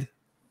tied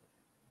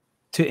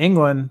to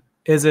England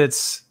is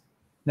its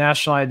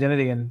national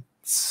identity, and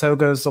so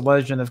goes the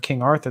legend of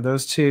King Arthur.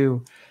 Those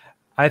two,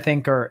 I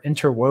think, are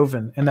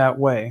interwoven in that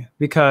way,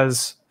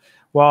 because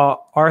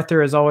while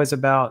Arthur is always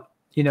about,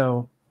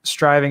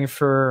 striving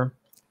for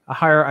a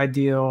higher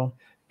ideal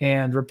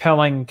and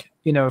repelling,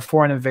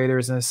 foreign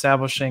invaders and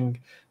establishing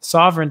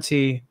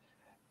sovereignty,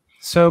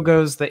 so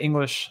goes the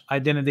English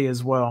identity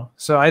as well.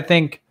 So I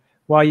think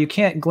while you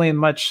can't glean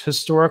much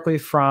historically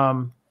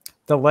from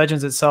the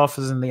legends itself,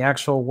 as in the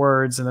actual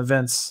words and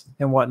events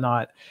and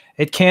whatnot,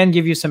 it can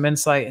give you some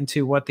insight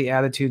into what the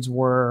attitudes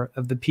were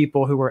of the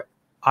people who were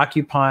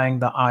occupying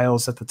the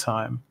Isles at the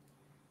time.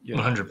 Yeah,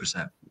 100%.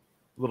 A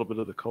little bit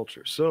of the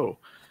culture. So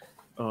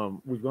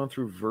we've gone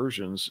through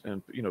versions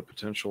and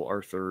potential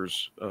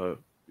Arthurs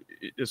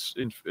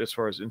as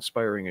far as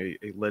inspiring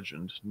a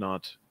legend,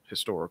 not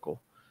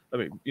historical. I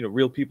mean,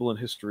 real people in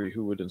history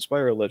who would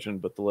inspire a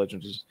legend, but the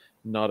legend is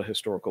not a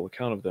historical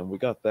account of them. We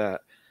got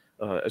that.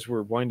 As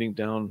we're winding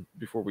down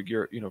before we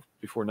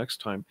before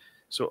next time.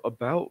 So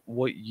about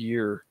what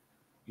year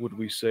would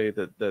we say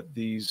that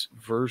these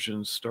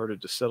versions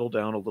started to settle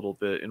down a little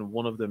bit, and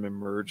one of them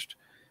emerged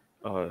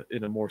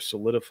in a more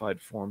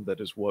solidified form that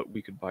is what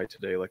we could buy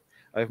today? Like,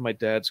 I have my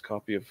dad's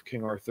copy of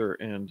King Arthur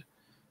and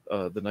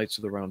the Knights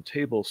of the Round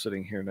Table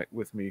sitting here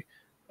with me,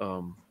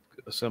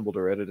 assembled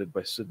or edited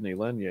by Sidney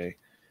Lanier,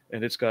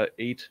 and it's got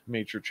 8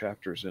 major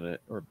chapters in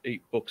it, or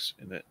 8 books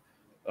in it.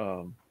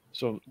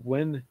 So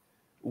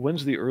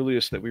when's the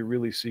earliest that we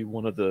really see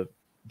one of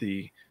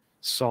the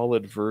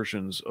solid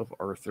versions of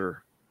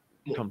Arthur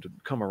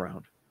come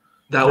around?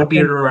 That would be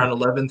around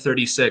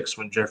 1136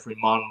 when Geoffrey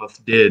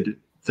Monmouth did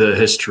the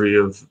history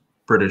of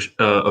British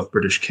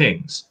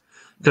kings,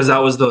 because that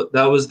was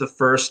the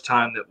first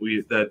time that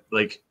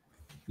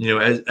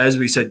as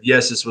we said,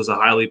 yes, this was a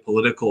highly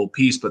political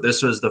piece, but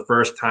this was the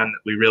first time that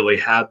we really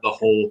had the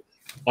whole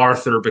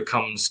Arthur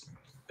becomes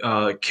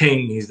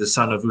king. He's the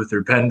son of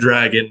Uther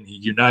Pendragon. He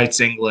unites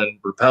England,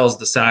 repels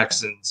the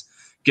Saxons,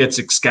 gets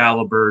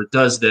Excalibur,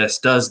 does this,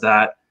 does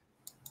that,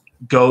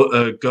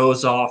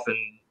 goes off and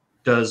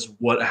does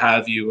what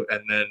have you,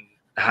 and then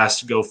has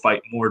to go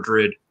fight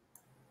Mordred,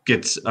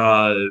 gets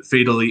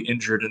fatally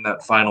injured in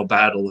that final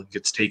battle, and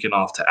gets taken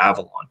off to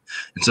Avalon.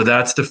 And so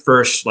that's the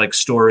first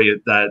story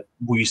that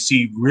we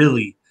see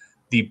really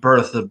the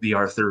birth of the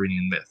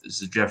Arthurian myth, is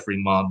Geoffrey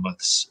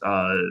Monmouth's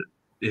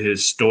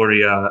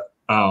Historia.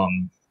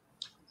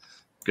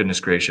 Goodness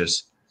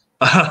gracious.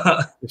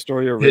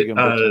 Historia Regum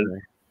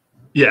Britanniae.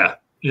 Yeah.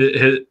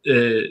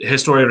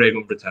 Historia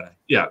Regum Britanniae.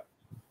 Yeah.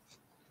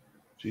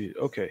 Gee,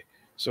 okay.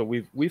 So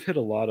we've hit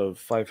a lot of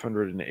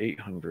 500 and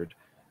 800.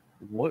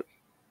 What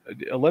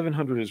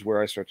 1100 is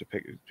where I start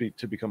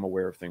to become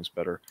aware of things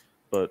better.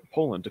 But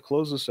Poland, to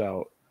close this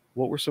out,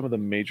 what were some of the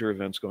major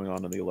events going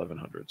on in the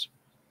 1100s?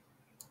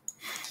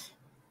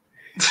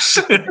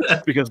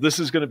 Because this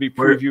is going to be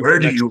preview. Where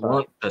do you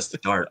want us to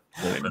start?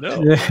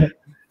 No. Yeah.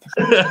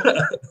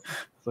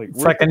 It's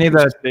like I need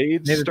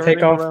to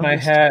take off my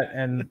hat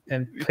and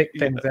pick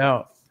things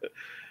out.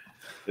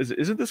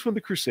 Isn't this when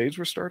the Crusades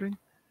were starting?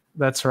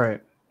 That's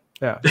right.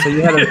 Yeah. So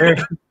you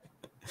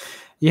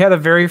had a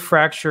very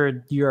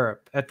fractured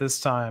Europe at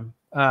this time,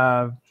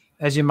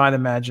 as you might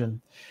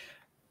imagine,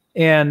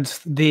 and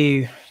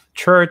the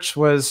church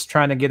was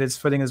trying to get its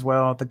footing as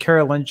well. The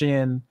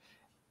Carolingian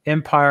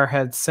Empire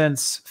had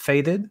since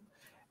faded,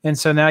 and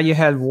so now you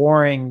had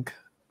warring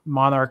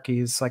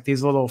monarchies, like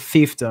these little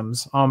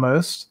fiefdoms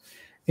almost.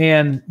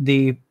 And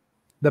the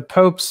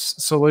Pope's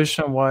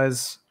solution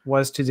was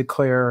to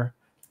declare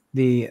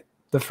the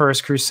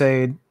First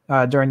Crusade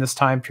during this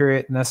time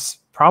period, and that's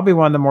probably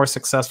one of the more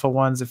successful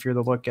ones if you're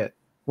to look at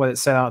what it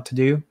set out to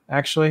do,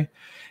 actually.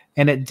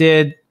 And it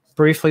did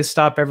briefly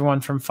stop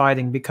everyone from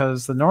fighting,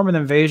 because the Norman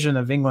invasion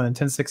of England in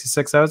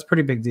 1066, that was a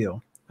pretty big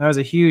deal. That was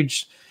a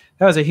huge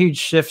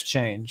shift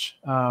change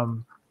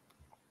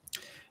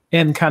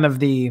in kind of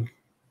the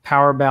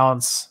power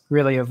balance,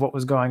 really, of what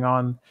was going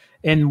on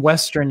in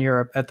Western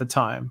Europe at the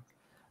time.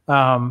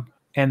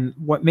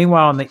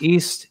 Meanwhile, in the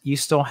East, you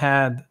still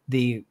had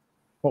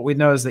what we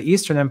know as the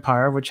Eastern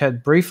Empire, which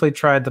had briefly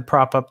tried to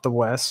prop up the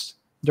West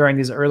during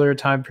these earlier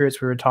time periods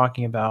we were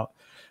talking about.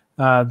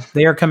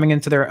 They are coming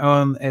into their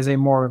own as a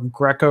more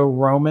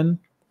Greco-Roman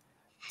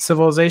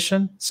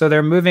civilization. So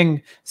they're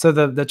moving, so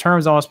the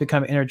terms almost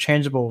become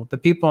interchangeable. The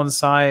people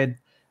inside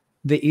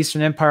the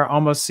Eastern Empire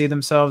almost see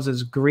themselves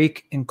as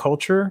Greek in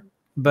culture,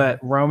 but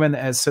Roman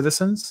as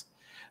citizens.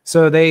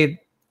 So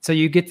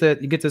you get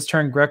this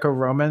term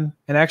Greco-Roman,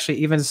 and actually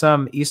even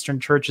some Eastern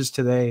churches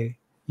today,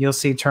 you'll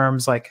see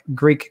terms like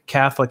Greek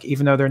Catholic,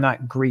 even though they're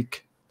not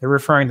Greek. They're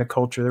referring to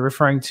culture. They're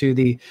referring to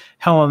the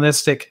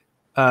Hellenistic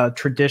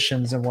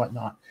traditions and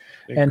whatnot.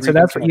 And so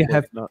that's what you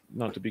have.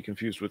 Not to be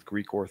confused with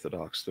Greek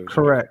Orthodox.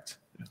 Correct.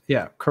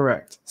 Yeah,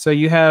 correct. So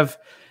you have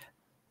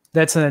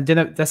that's an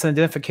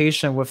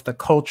identification with the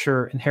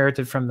culture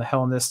inherited from the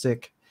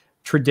Hellenistic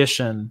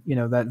tradition.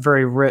 That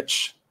very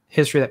rich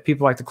history that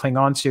people like to cling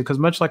on to, because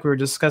much like we were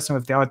discussing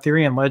with the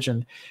Arthurian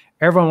legend,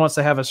 everyone wants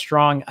to have a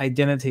strong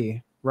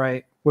identity,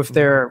 right, with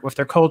their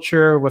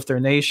culture, with their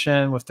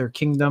nation, with their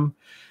kingdom.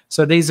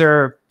 So this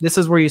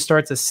is where you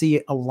start to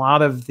see a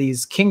lot of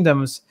these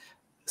kingdoms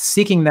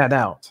seeking that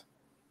out.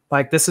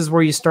 Like, this is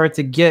where you start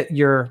to get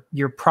your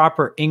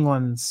proper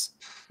Englands,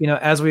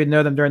 as we would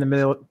know them during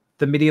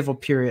the medieval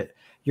period,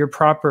 your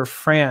proper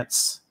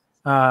France,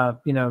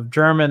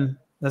 German.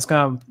 That's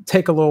going to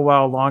take a little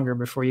while longer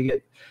before you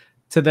get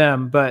to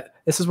them. But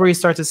this is where you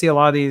start to see a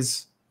lot of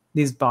these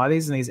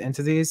bodies and these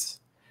entities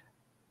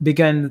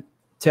begin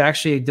to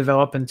actually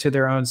develop into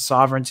their own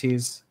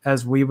sovereignties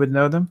as we would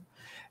know them.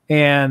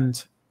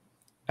 And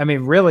I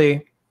mean,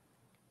 really,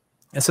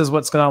 this is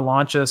what's going to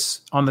launch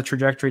us on the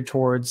trajectory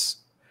towards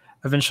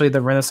eventually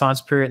the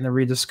Renaissance period and the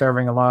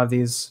rediscovering a lot of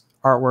these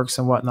artworks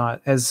and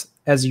whatnot. As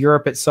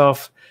Europe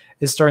itself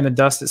is starting to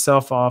dust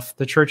itself off,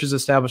 the church is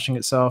establishing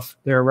itself,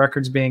 there are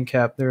records being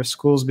kept, there are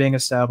schools being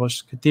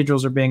established,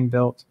 cathedrals are being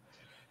built.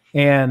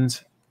 And,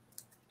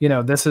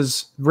 this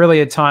is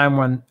really a time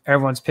when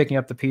everyone's picking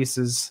up the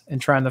pieces and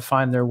trying to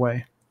find their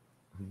way.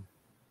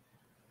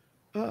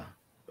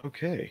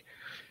 Okay.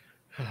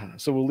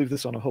 So we'll leave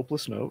this on a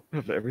hopeless note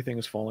of everything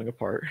is falling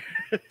apart.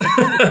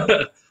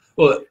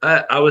 Well,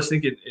 I was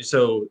thinking,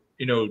 so,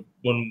 you know,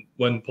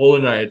 when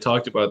Poland and I had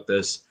talked about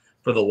this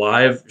for the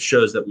live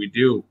shows that we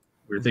do,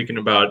 we were thinking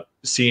about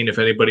seeing if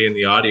anybody in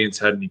the audience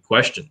had any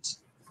questions.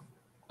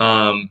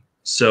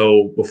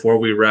 So before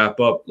we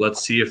wrap up,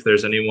 let's see if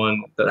there's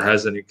anyone that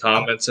has any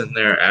comments in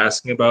there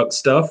asking about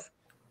stuff.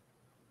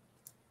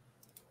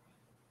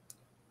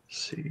 Let's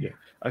see. Yeah,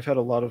 I've had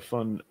a lot of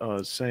fun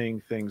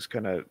saying things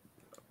kind of,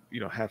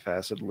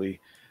 half-assedly,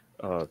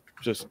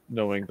 just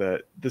knowing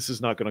that this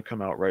is not going to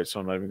come out right, so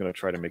I'm not even going to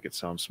try to make it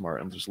sound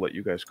smart and just let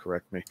you guys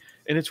correct me.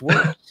 And it's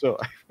worked, so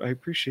I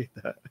appreciate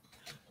that.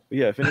 But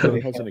yeah, if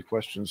anybody has any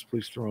questions,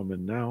 please throw them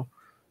in now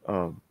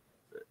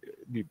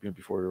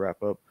before we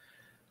wrap up.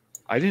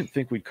 I didn't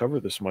think we'd cover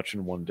this much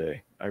in one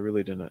day. I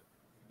really didn't,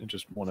 in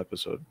just one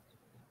episode.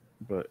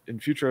 But in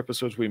future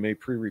episodes, we may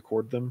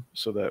pre-record them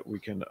so that we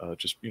can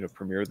just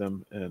premiere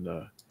them and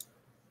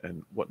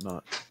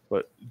whatnot.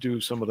 But do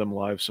some of them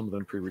live, some of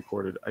them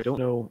pre-recorded. I don't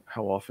know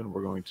how often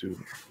we're going to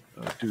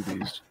do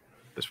these,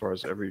 as far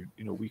as every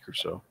week or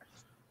so.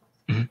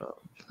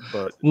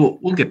 But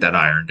we'll get that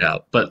ironed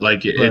out. But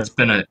like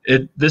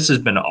this has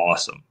been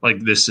awesome.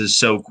 Like this is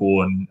so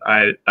cool, and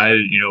I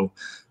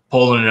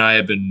Poland and I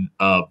have been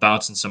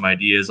bouncing some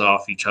ideas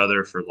off each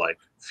other for like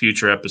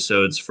future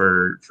episodes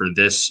for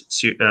this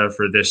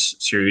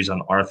series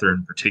on Arthur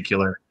in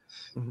particular.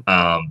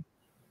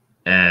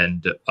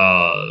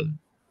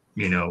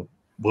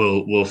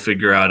 We'll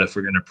figure out if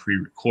we're going to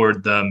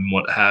pre-record them and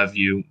what have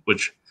you,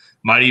 which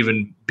might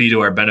even be to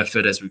our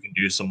benefit as we can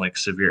do some like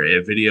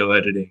severe video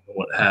editing and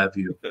what have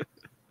you.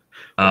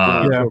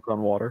 Joke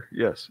on water.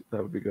 Yes,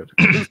 that would be good.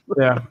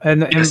 Yeah,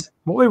 and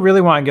what we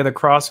really want to get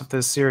across with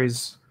this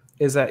series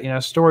is that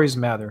stories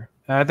matter.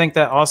 And I think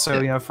that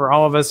also for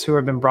all of us who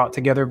have been brought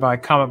together by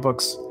comic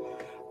books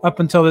up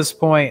until this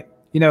point,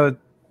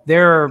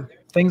 there are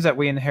things that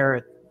we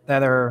inherit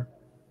that are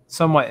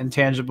somewhat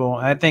intangible.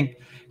 And I think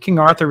King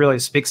Arthur really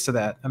speaks to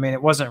that. I mean,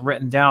 it wasn't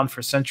written down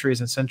for centuries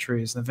and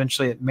centuries, and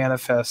eventually it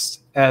manifests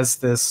as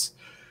this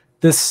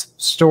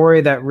story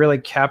that really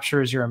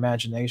captures your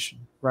imagination,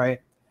 right?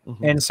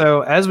 And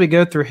so as we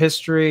go through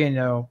history,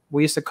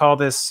 we used to call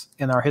this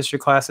in our history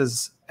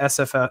classes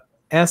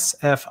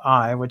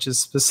SFI, which is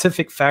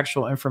specific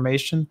factual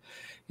information,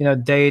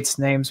 dates,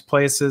 names,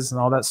 places, and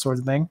all that sort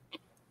of thing.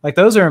 Like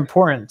those are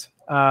important.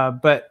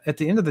 But at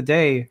the end of the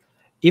day,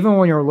 even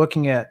when you're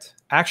looking at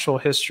actual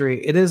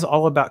history, it is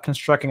all about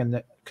constructing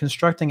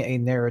a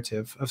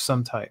narrative of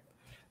some type.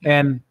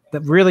 And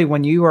that really,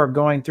 when you are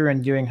going through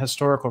and doing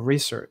historical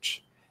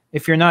research,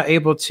 if you're not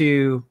able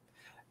to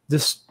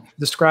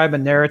describe a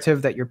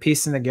narrative that you're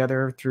piecing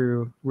together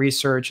through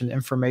research and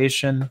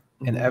information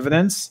and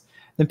evidence,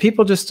 then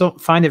people just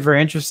don't find it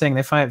very interesting.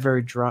 They find it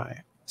very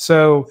dry.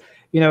 So,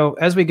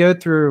 as we go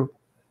through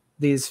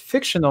these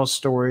fictional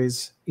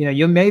stories,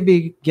 you may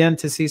begin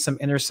to see some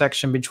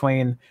intersection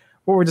between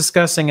what we're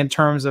discussing in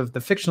terms of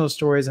the fictional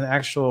stories and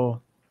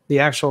the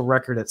actual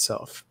record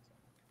itself.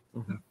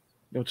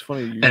 It's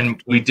funny.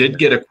 And we did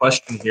get a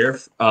question here.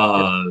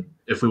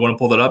 If we want to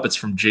pull that up, it's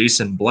from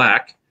Jason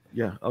Black.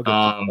 Yeah, I'll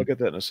get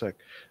that in a sec.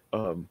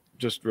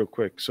 Just real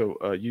quick. So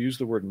you use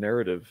the word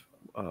narrative,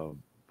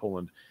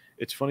 Poland.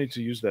 It's funny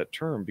to use that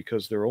term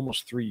because there are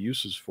almost three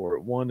uses for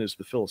it. One is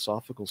the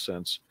philosophical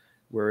sense,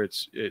 where it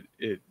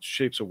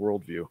shapes a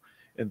worldview,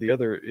 and the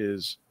other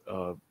is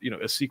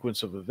a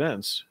sequence of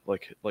events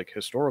like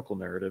historical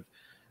narrative,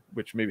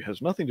 which maybe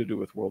has nothing to do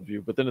with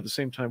worldview. But then at the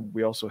same time,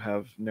 we also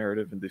have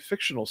narrative in the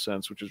fictional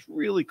sense, which is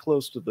really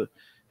close to the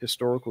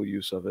historical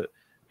use of it.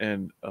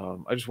 And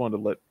I just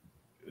wanted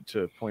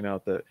to point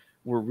out that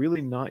we're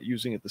really not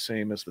using it the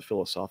same as the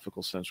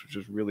philosophical sense, which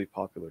is really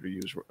popular to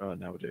use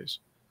nowadays.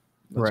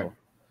 That's right. All.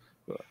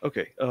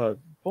 Okay,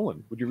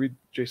 Poland, would you read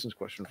Jason's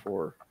question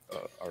for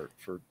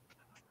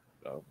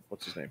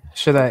what's his name?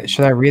 Should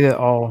I read it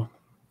all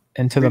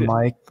into the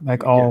mic,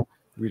 like all?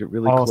 Yeah. Read it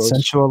really all close.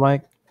 sensual,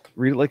 like.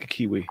 Read it like a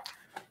Kiwi.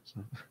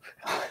 So.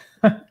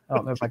 I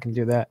don't know if I can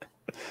do that.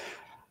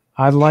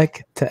 I'd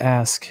like to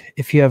ask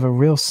if you have a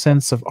real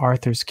sense of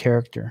Arthur's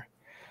character.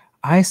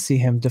 I see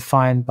him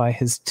defined by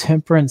his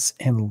temperance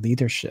and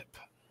leadership.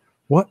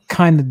 What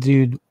kind of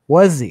dude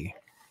was he?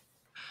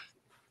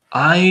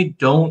 I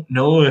don't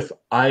know if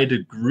I'd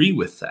agree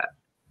with that.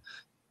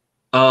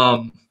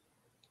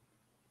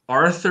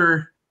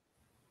 Arthur,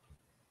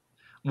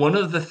 one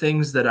of the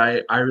things that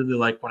I really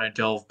like when I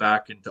delve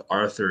back into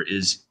Arthur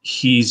is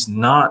he's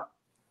not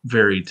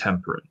very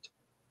temperate.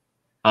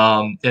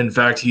 In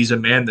fact, he's a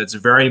man that's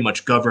very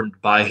much governed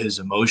by his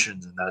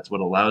emotions, and that's what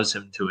allows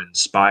him to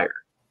inspire.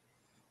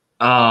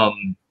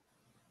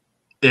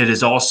 It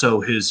is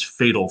also his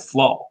fatal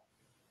flaw.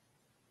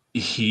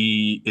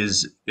 He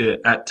is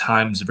at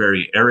times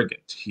very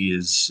arrogant. He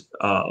is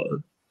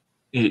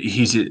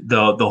he's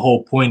the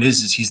whole point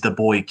is he's the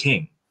boy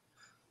king.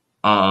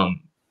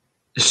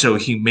 So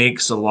he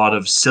makes a lot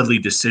of silly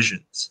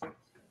decisions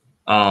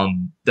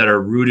that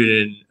are rooted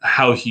in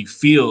how he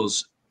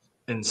feels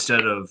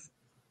instead of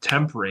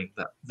tempering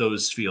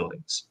those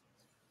feelings.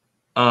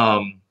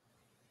 And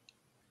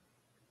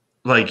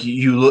like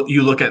you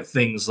look at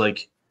things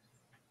like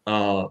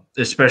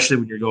especially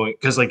when you're going,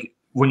 because like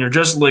when you're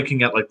just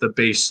looking at like the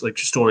base like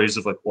stories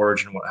of like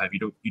origin and what have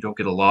you, don't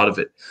get a lot of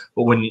it.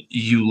 But when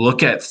you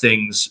look at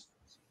things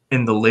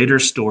in the later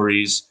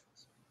stories,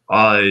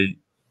 uh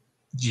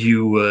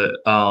you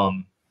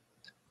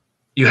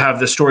you have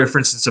the story, for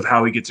instance, of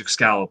how he gets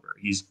Excalibur.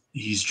 He's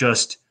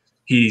just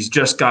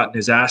gotten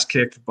his ass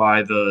kicked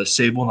by the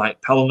Sable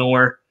Knight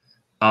Pelennor.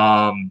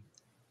 um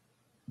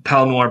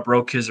Pelennor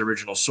broke his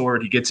original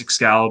sword. He gets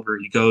Excalibur.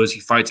 He goes, he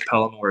fights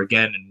Pelennor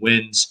again and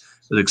wins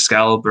with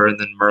Excalibur. And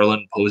then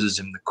Merlin poses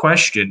him the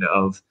question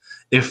of,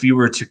 if you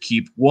were to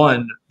keep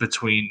one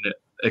between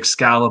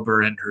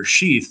Excalibur and her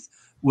sheath,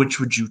 which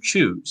would you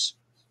choose?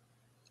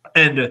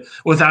 And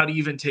without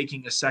even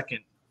taking a second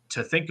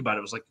to think about it,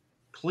 it was like,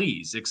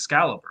 please,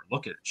 Excalibur,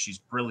 look at it. She's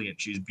brilliant.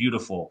 She's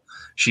beautiful.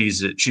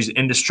 She's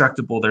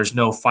indestructible. There's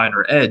no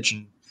finer edge.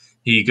 And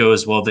he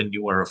goes, well, then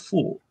you are a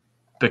fool,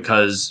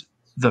 because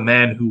the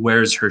man who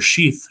wears her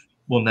sheath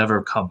will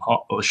never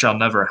shall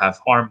never have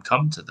harm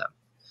come to them.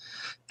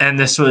 And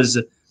this was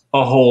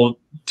a whole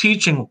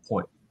teaching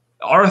point.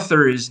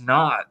 Arthur is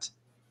not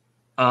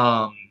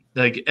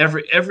like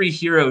every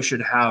hero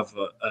should have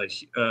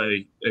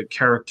a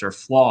character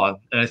flaw,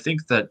 and I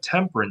think that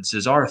Temperance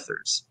is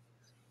Arthur's.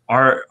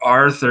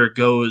 Arthur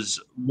goes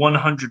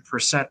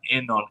 100%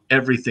 in on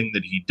everything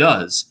that he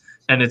does,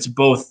 and it's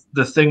both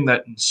the thing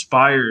that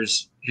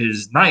inspires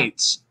his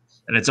knights,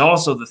 and it's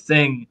also the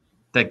thing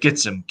that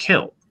gets him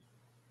killed.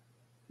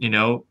 You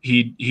know,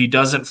 he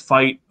doesn't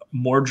fight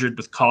Mordred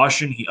with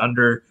caution. He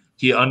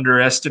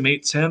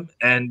underestimates him,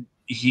 and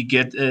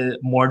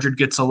Mordred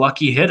gets a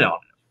lucky hit on him.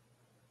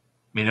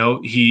 You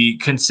know, he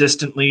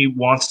consistently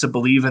wants to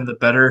believe in the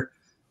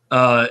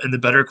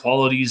better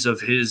qualities of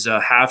his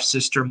half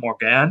sister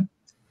Morgane,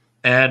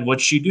 and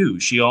what's she do?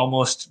 She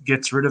almost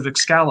gets rid of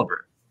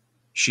Excalibur.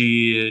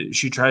 She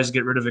tries to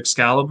get rid of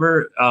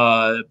Excalibur,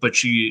 but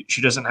she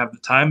doesn't have the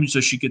time, so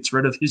she gets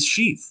rid of his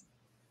sheath,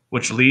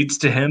 which leads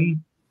to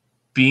him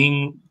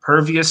being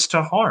pervious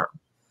to harm.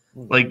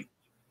 Like,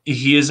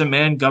 he is a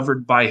man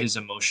governed by his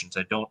emotions.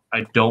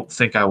 I don't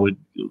think I would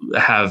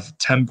have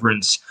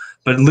temperance,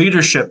 but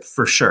leadership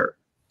for sure.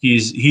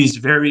 He's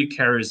very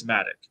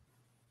charismatic.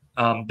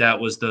 That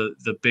was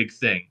the big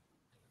thing.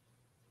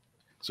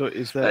 So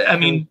is that? I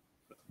mean,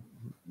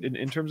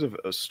 in terms of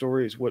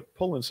stories, what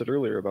Poland said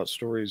earlier about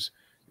stories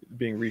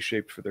being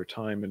reshaped for their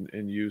time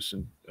and use,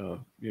 and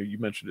you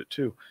mentioned it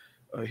too.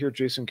 Here,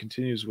 Jason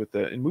continues with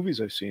that. In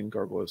movies I've seen,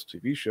 Gargoyles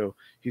TV show,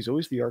 he's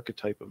always the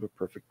archetype of a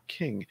perfect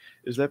king.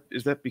 Is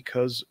that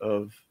because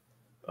of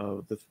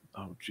the?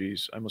 Oh,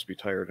 geez, I must be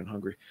tired and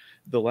hungry.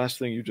 The last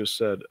thing you just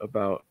said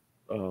about.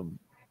 Oh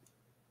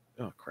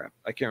crap!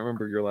 I can't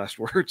remember your last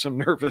words. I'm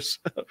nervous.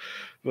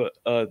 But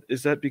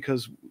is that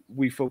because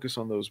we focus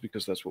on those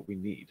because that's what we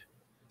need?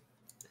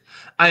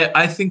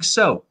 I think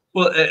so.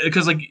 Well,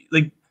 because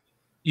like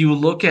you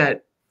look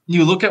at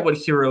what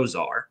heroes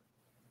are.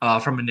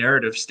 From a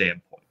narrative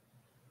standpoint,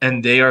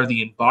 and they are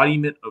the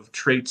embodiment of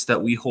traits that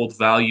we hold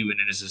value in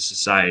as a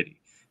society.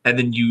 And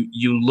then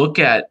you look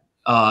at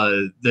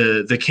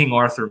the King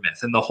Arthur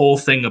myth, and the whole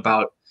thing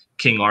about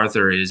King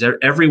Arthur is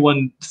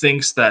everyone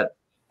thinks that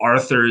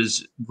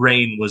Arthur's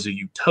reign was a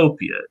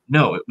utopia.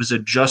 No, it was a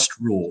just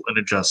rule and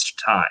a just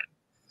time.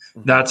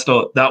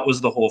 Mm-hmm. That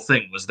was the whole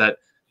thing, was that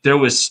there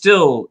was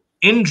still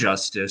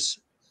injustice.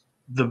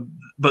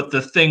 But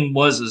the thing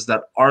is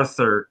that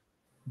Arthur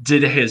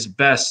did his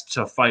best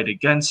to fight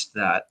against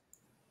that.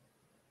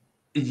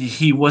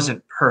 He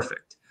wasn't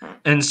perfect.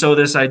 And so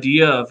this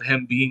idea of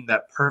him being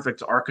that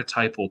perfect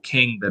archetypal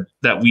king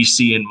that we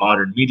see in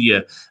modern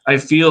media, I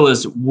feel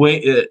is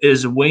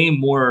way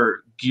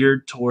more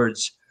geared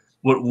towards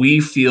what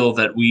we feel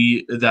that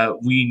we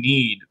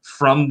need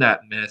from that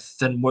myth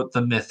than what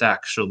the myth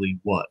actually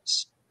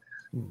was.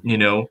 You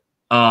know,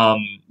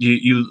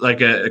 you like,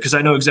 because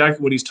I know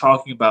exactly what he's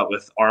talking about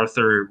with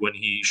Arthur when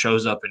he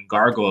shows up in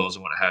Gargoyles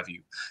and what have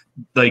you.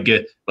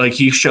 Like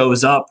he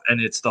shows up and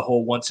it's the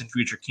whole once and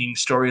future king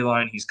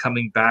storyline. He's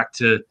coming back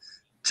to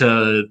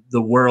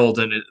the world,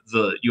 and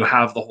you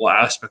have the whole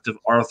aspect of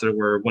Arthur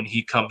where when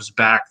he comes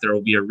back, there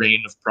will be a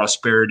reign of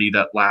prosperity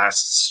that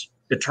lasts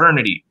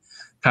eternity,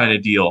 kind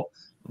of deal.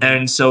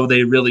 And so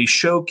they really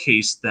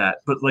showcase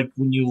that. But like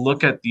when you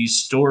look at these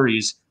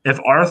stories, if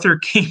Arthur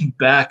came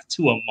back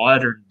to a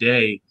modern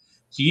day,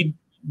 he'd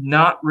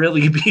not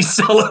really be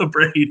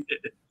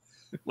celebrated.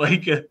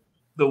 Like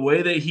the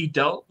way that he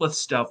dealt with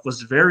stuff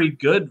was very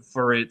good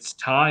for its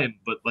time,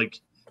 but like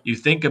you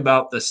think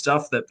about the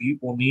stuff that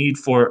people need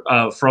for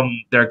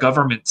from their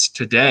governments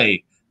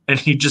today, and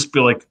he'd just be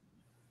like,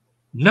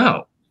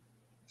 no,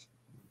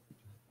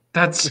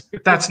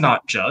 that's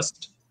not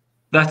just.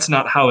 That's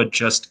not how a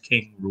just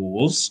king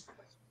rules.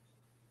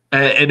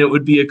 And it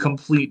would be a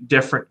complete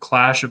different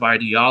clash of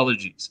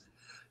ideologies.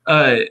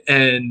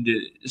 And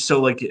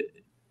so like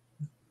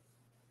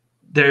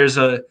there's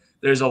a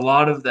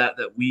lot of that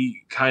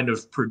we kind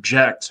of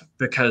project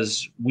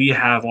because we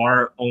have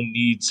our own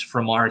needs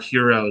from our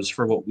heroes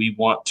for what we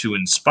want to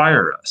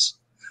inspire us.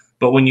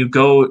 But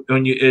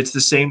it's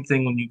the same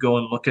thing when you go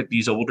and look at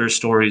these older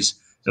stories.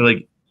 They're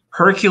like,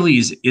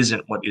 Hercules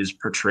isn't what is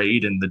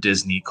portrayed in the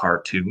Disney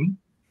cartoon.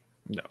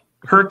 No.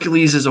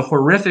 Hercules is a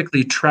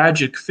horrifically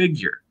tragic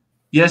figure.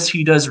 Yes,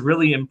 he does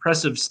really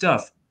impressive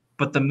stuff,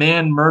 but the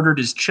man murdered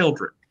his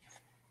children.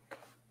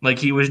 Like,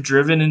 he was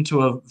driven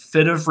into a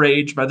fit of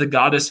rage by the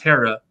goddess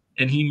Hera,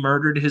 and he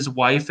murdered his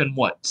wife and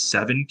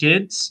 7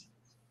 kids?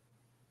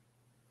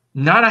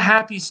 Not a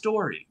happy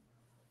story.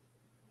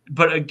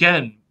 But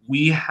again,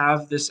 we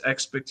have this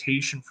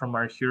expectation from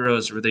our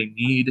heroes where they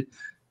need,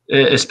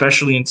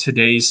 especially in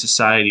today's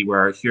society, where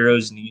our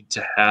heroes need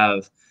to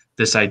have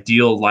this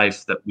ideal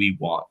life that we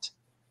want.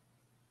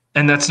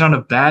 And that's not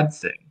a bad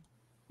thing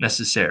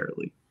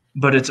necessarily,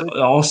 but it's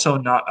also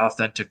not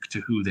authentic to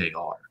who they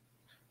are.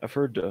 I've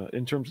heard,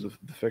 in terms of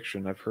the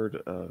fiction, I've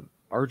heard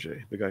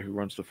RJ, the guy who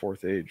runs the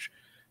Fourth Age,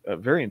 a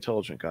very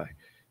intelligent guy,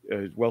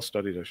 well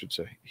studied, I should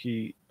say.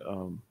 He,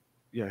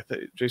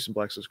 Jason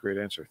Black says, great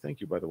answer.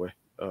 Thank you, by the way,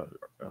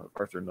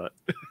 Arthur Nutt.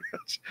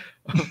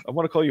 I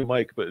want to call you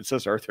Mike, but it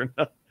says Arthur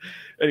Nutt.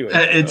 Anyway,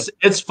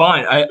 it's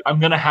fine.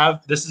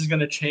 This is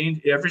gonna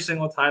change every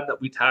single time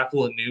that we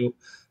tackle a new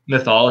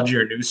mythology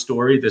or new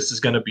story. This is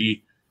gonna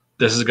be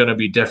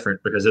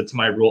different because it's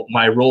my role.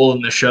 My role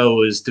in the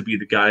show is to be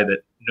the guy that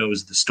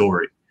knows the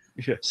story.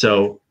 Yeah.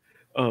 So,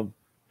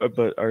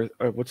 but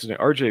what's his name?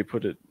 RJ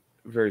put it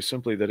very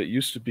simply that it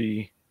used to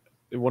be,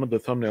 one of the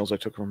thumbnails I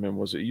took from him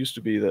was, it used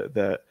to be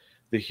that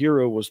the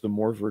hero was the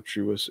more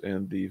virtuous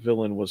and the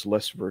villain was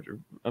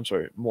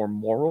more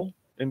moral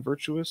and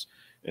virtuous,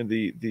 and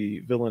the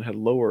villain had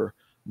lower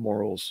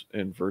morals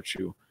and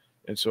virtue.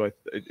 And so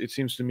it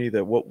seems to me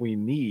that what we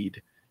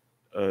need,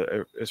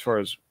 as far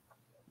as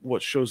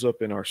what shows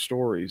up in our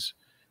stories,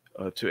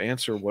 to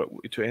answer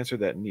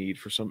that need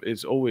for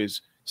is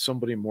always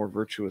somebody more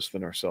virtuous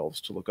than ourselves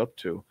to look up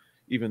to.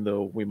 Even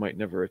though we might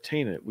never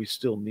attain it, we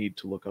still need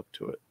to look up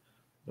to it.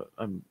 But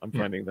I'm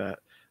finding that.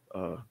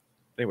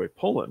 Anyway,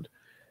 Poland,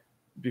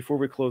 before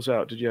we close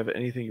out, did you have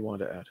anything you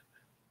wanted to add?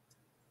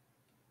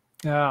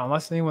 Yeah,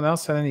 unless anyone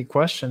else had any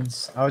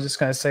questions, I was just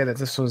going to say that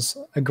this was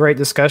a great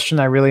discussion.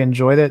 I really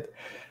enjoyed it.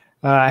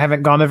 I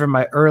haven't gone over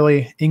my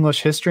early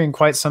English history in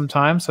quite some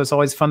time, so it's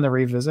always fun to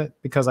revisit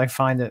because I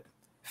find it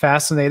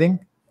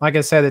fascinating. Like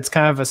I said, it's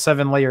kind of a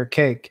 7-layer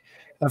cake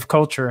of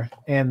culture.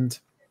 And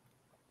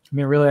I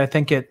mean, really, I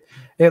think it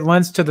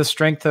lends to the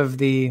strength of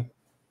the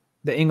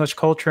English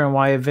culture and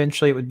why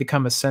eventually it would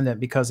become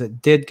ascendant, because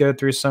it did go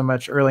through so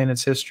much early in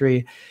its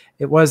history.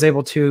 It was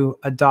able to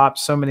adopt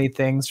so many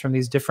things from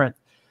these different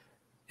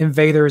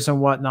invaders and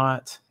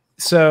whatnot.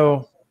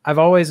 So I've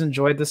always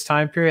enjoyed this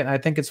time period. And I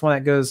think it's one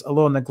that goes a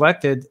little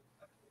neglected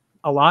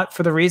a lot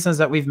for the reasons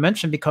that we've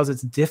mentioned, because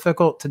it's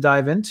difficult to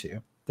dive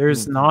into.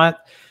 There's a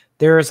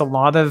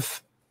lot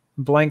of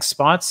blank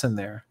spots in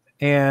there.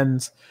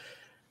 And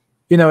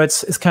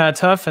it's kind of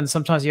tough, and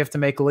sometimes you have to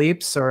make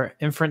leaps or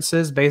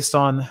inferences based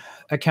on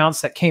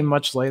accounts that came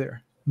much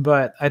later.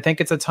 But I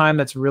think it's a time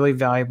that's really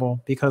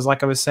valuable because,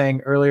 like I was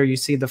saying earlier, you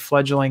see the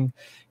fledgling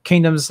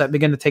kingdoms that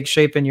begin to take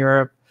shape in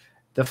Europe,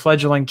 the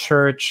fledgling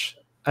church,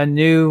 a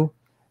new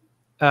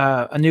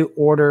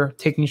order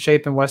taking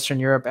shape in Western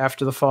Europe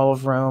after the fall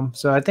of Rome.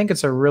 So I think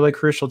it's a really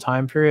crucial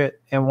time period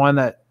and one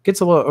that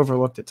gets a little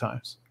overlooked at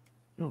times.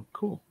 Oh,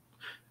 cool.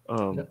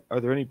 Are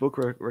there any book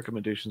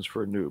recommendations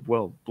for a noob?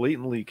 Well,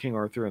 blatantly King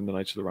Arthur and the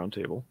Knights of the Round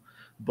Table,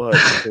 but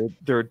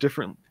there are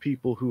different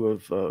people who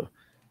have,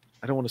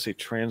 I don't want to say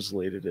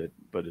translated it,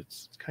 but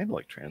it's kind of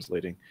like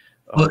translating.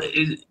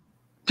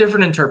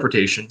 Different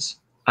interpretations,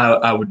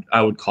 I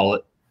would call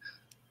it.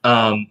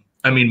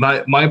 I mean,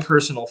 my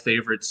personal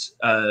favorites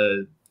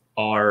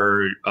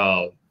are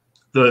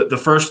the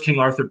first King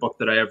Arthur book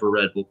that I ever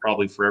read will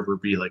probably forever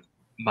be like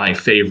my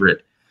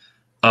favorite.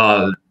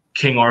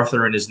 King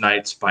Arthur and His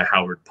Knights by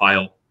Howard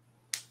Pyle.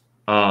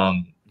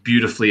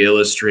 Beautifully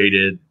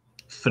illustrated,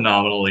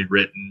 phenomenally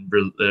written,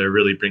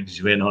 really brings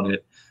you in on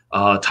it.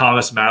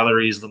 Thomas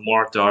Mallory's Le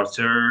Morte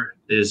d'Arthur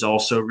is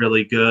also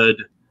really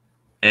good.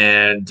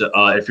 And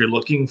if you're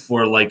looking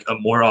for like a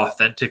more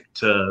authentic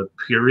to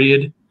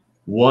period,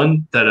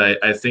 one that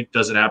I think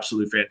does an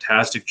absolutely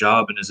fantastic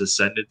job and is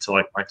ascended to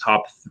like my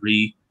top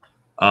 3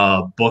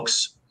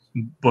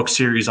 book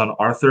series on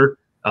Arthur.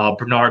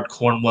 Bernard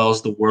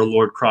Cornwell's The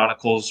Warlord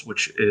Chronicles,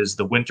 which is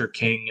The Winter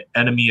King,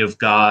 Enemy of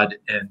God,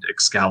 and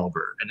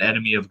Excalibur. And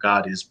Enemy of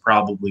God is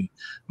probably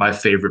my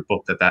favorite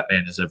book that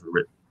man has ever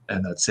written.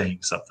 And that's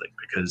saying something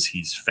because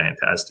he's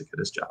fantastic at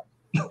his job.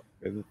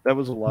 That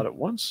was a lot at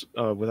once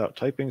without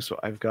typing. So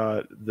I've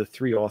got the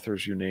 3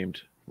 authors you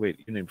named. Wait,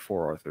 you named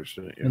 4 authors,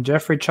 didn't you? And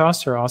Geoffrey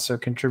Chaucer also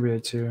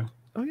contributed to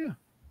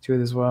it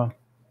as well.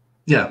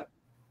 Yeah.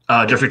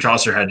 Geoffrey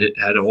Chaucer had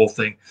a whole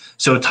thing.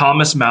 So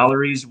Thomas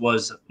Mallory's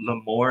was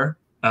L'Amour,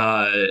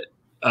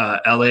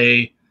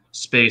 LA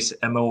space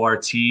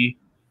MORT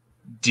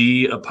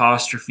D''RTUR.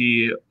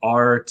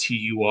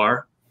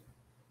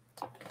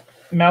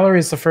 Mallory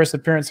is the first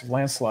appearance of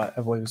Lancelot,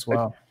 I believe, as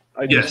well.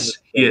 Yes,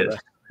 he is.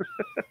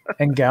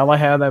 And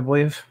Galahad, I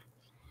believe.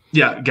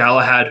 Yeah,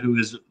 Galahad, who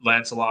is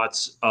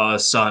Lancelot's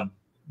son,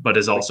 but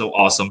is also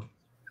awesome.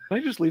 Can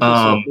I just leave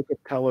this book of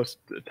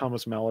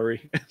Thomas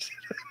Mallory?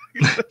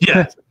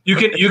 Yeah, you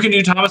can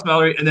do Thomas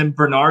Mallory, and then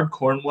Bernard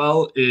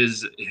Cornwell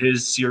his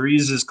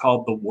series is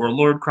called The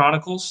Warlord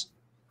Chronicles.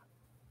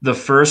 The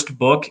first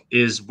book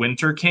is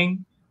Winter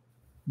King.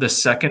 The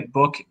second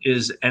book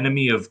is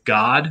Enemy of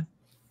God,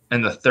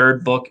 and the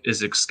third book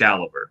is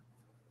Excalibur.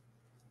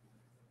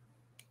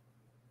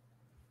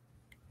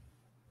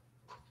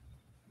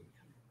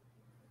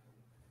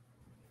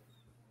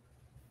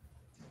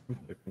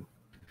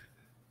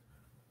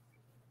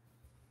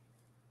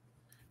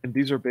 And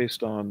these are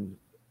based on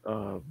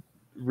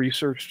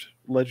researched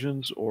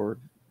legends or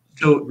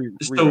so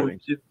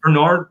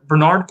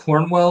Bernard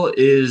Cornwell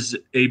is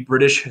a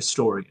British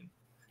historian.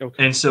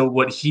 Okay. And so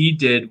what he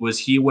did was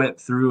he went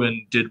through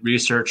and did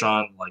research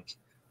on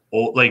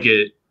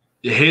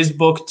his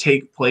book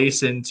take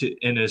place in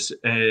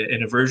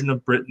a version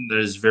of Britain that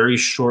is very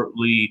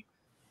shortly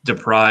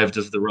deprived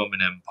of the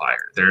Roman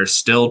Empire. There are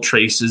still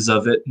traces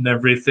of it and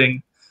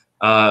everything,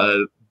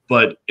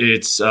 but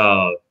it's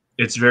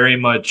very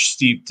much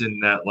steeped in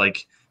that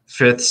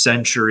 5th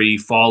century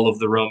fall of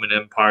the Roman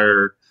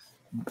Empire,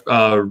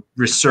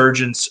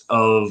 resurgence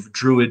of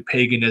Druid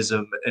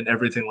paganism and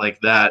everything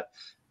like that.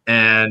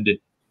 And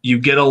you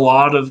get a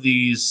lot of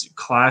these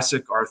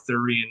classic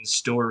Arthurian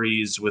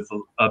stories with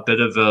a bit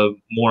of a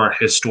more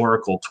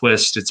historical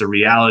twist. It's a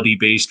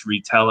reality-based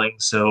retelling.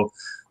 So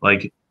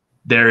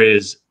there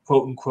is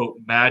quote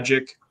unquote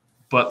magic,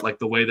 but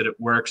the way that it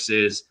works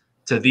is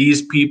to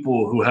these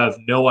people who have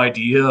no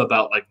idea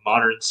about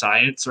modern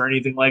science or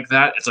anything like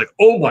that, it's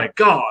oh my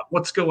God,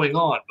 what's going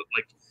on? But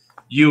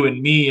you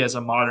and me as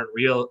a modern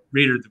reader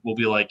will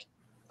be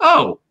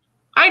oh,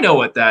 I know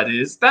what that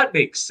is. That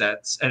makes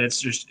sense. And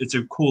it's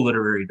a cool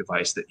literary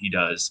device that he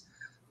does.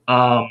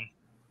 But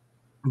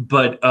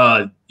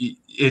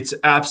it's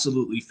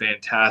absolutely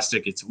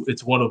fantastic.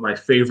 It's one of my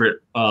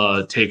favorite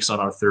takes on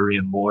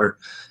Arthurian lore.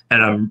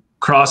 And I'm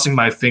crossing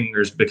my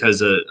fingers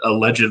because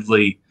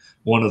allegedly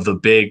one of the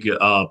big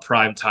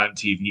primetime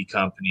TV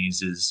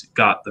companies has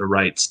got the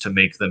rights to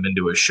make them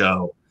into a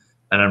show.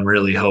 And I'm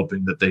really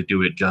hoping that they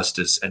do it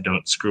justice and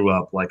don't screw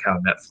up like how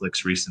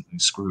Netflix recently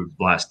screwed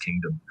Last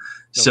Kingdom.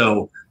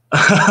 So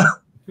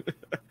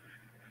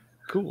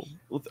cool.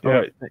 Well, all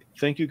right.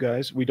 Thank you,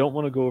 guys. We don't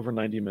want to go over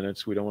 90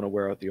 minutes. We don't want to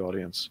wear out the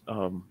audience.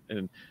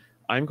 And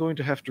I'm going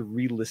to have to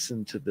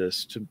re-listen to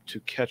this to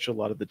catch a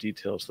lot of the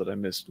details that I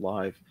missed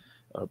live.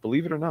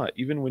 Believe it or not,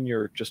 even when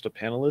you're just a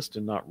panelist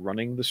and not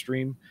running the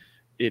stream,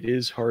 it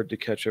is hard to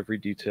catch every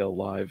detail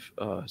live.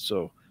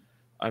 So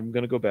I'm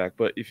going to go back.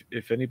 But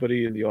if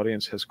anybody in the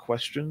audience has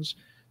questions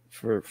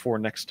for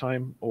next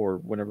time or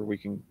whenever we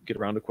can get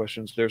around to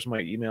questions, there's my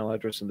email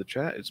address in the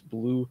chat. It's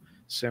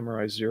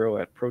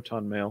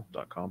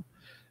bluesamurai0@protonmail.com.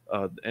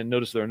 And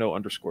notice there are no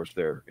underscores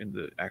there in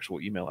the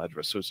actual email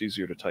address, so it's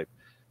easier to type.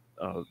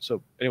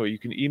 So anyway, you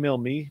can email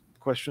me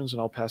questions,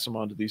 and I'll pass them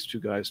on to these two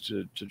guys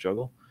to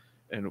juggle.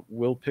 And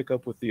we'll pick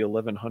up with the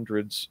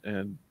 1100s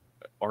and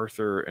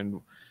Arthur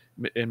and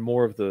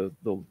more of the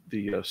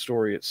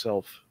story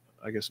itself,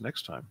 I guess,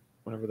 next time,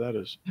 whenever that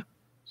is.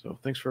 So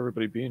thanks for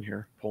everybody being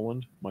here.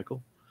 Poland,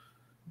 Michael.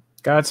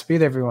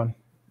 Godspeed, everyone.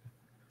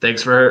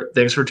 Thanks for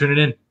tuning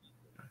in.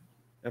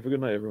 Have a good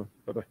night, everyone.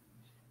 Bye-bye.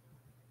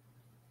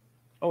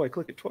 Oh, I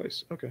click it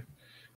twice. Okay.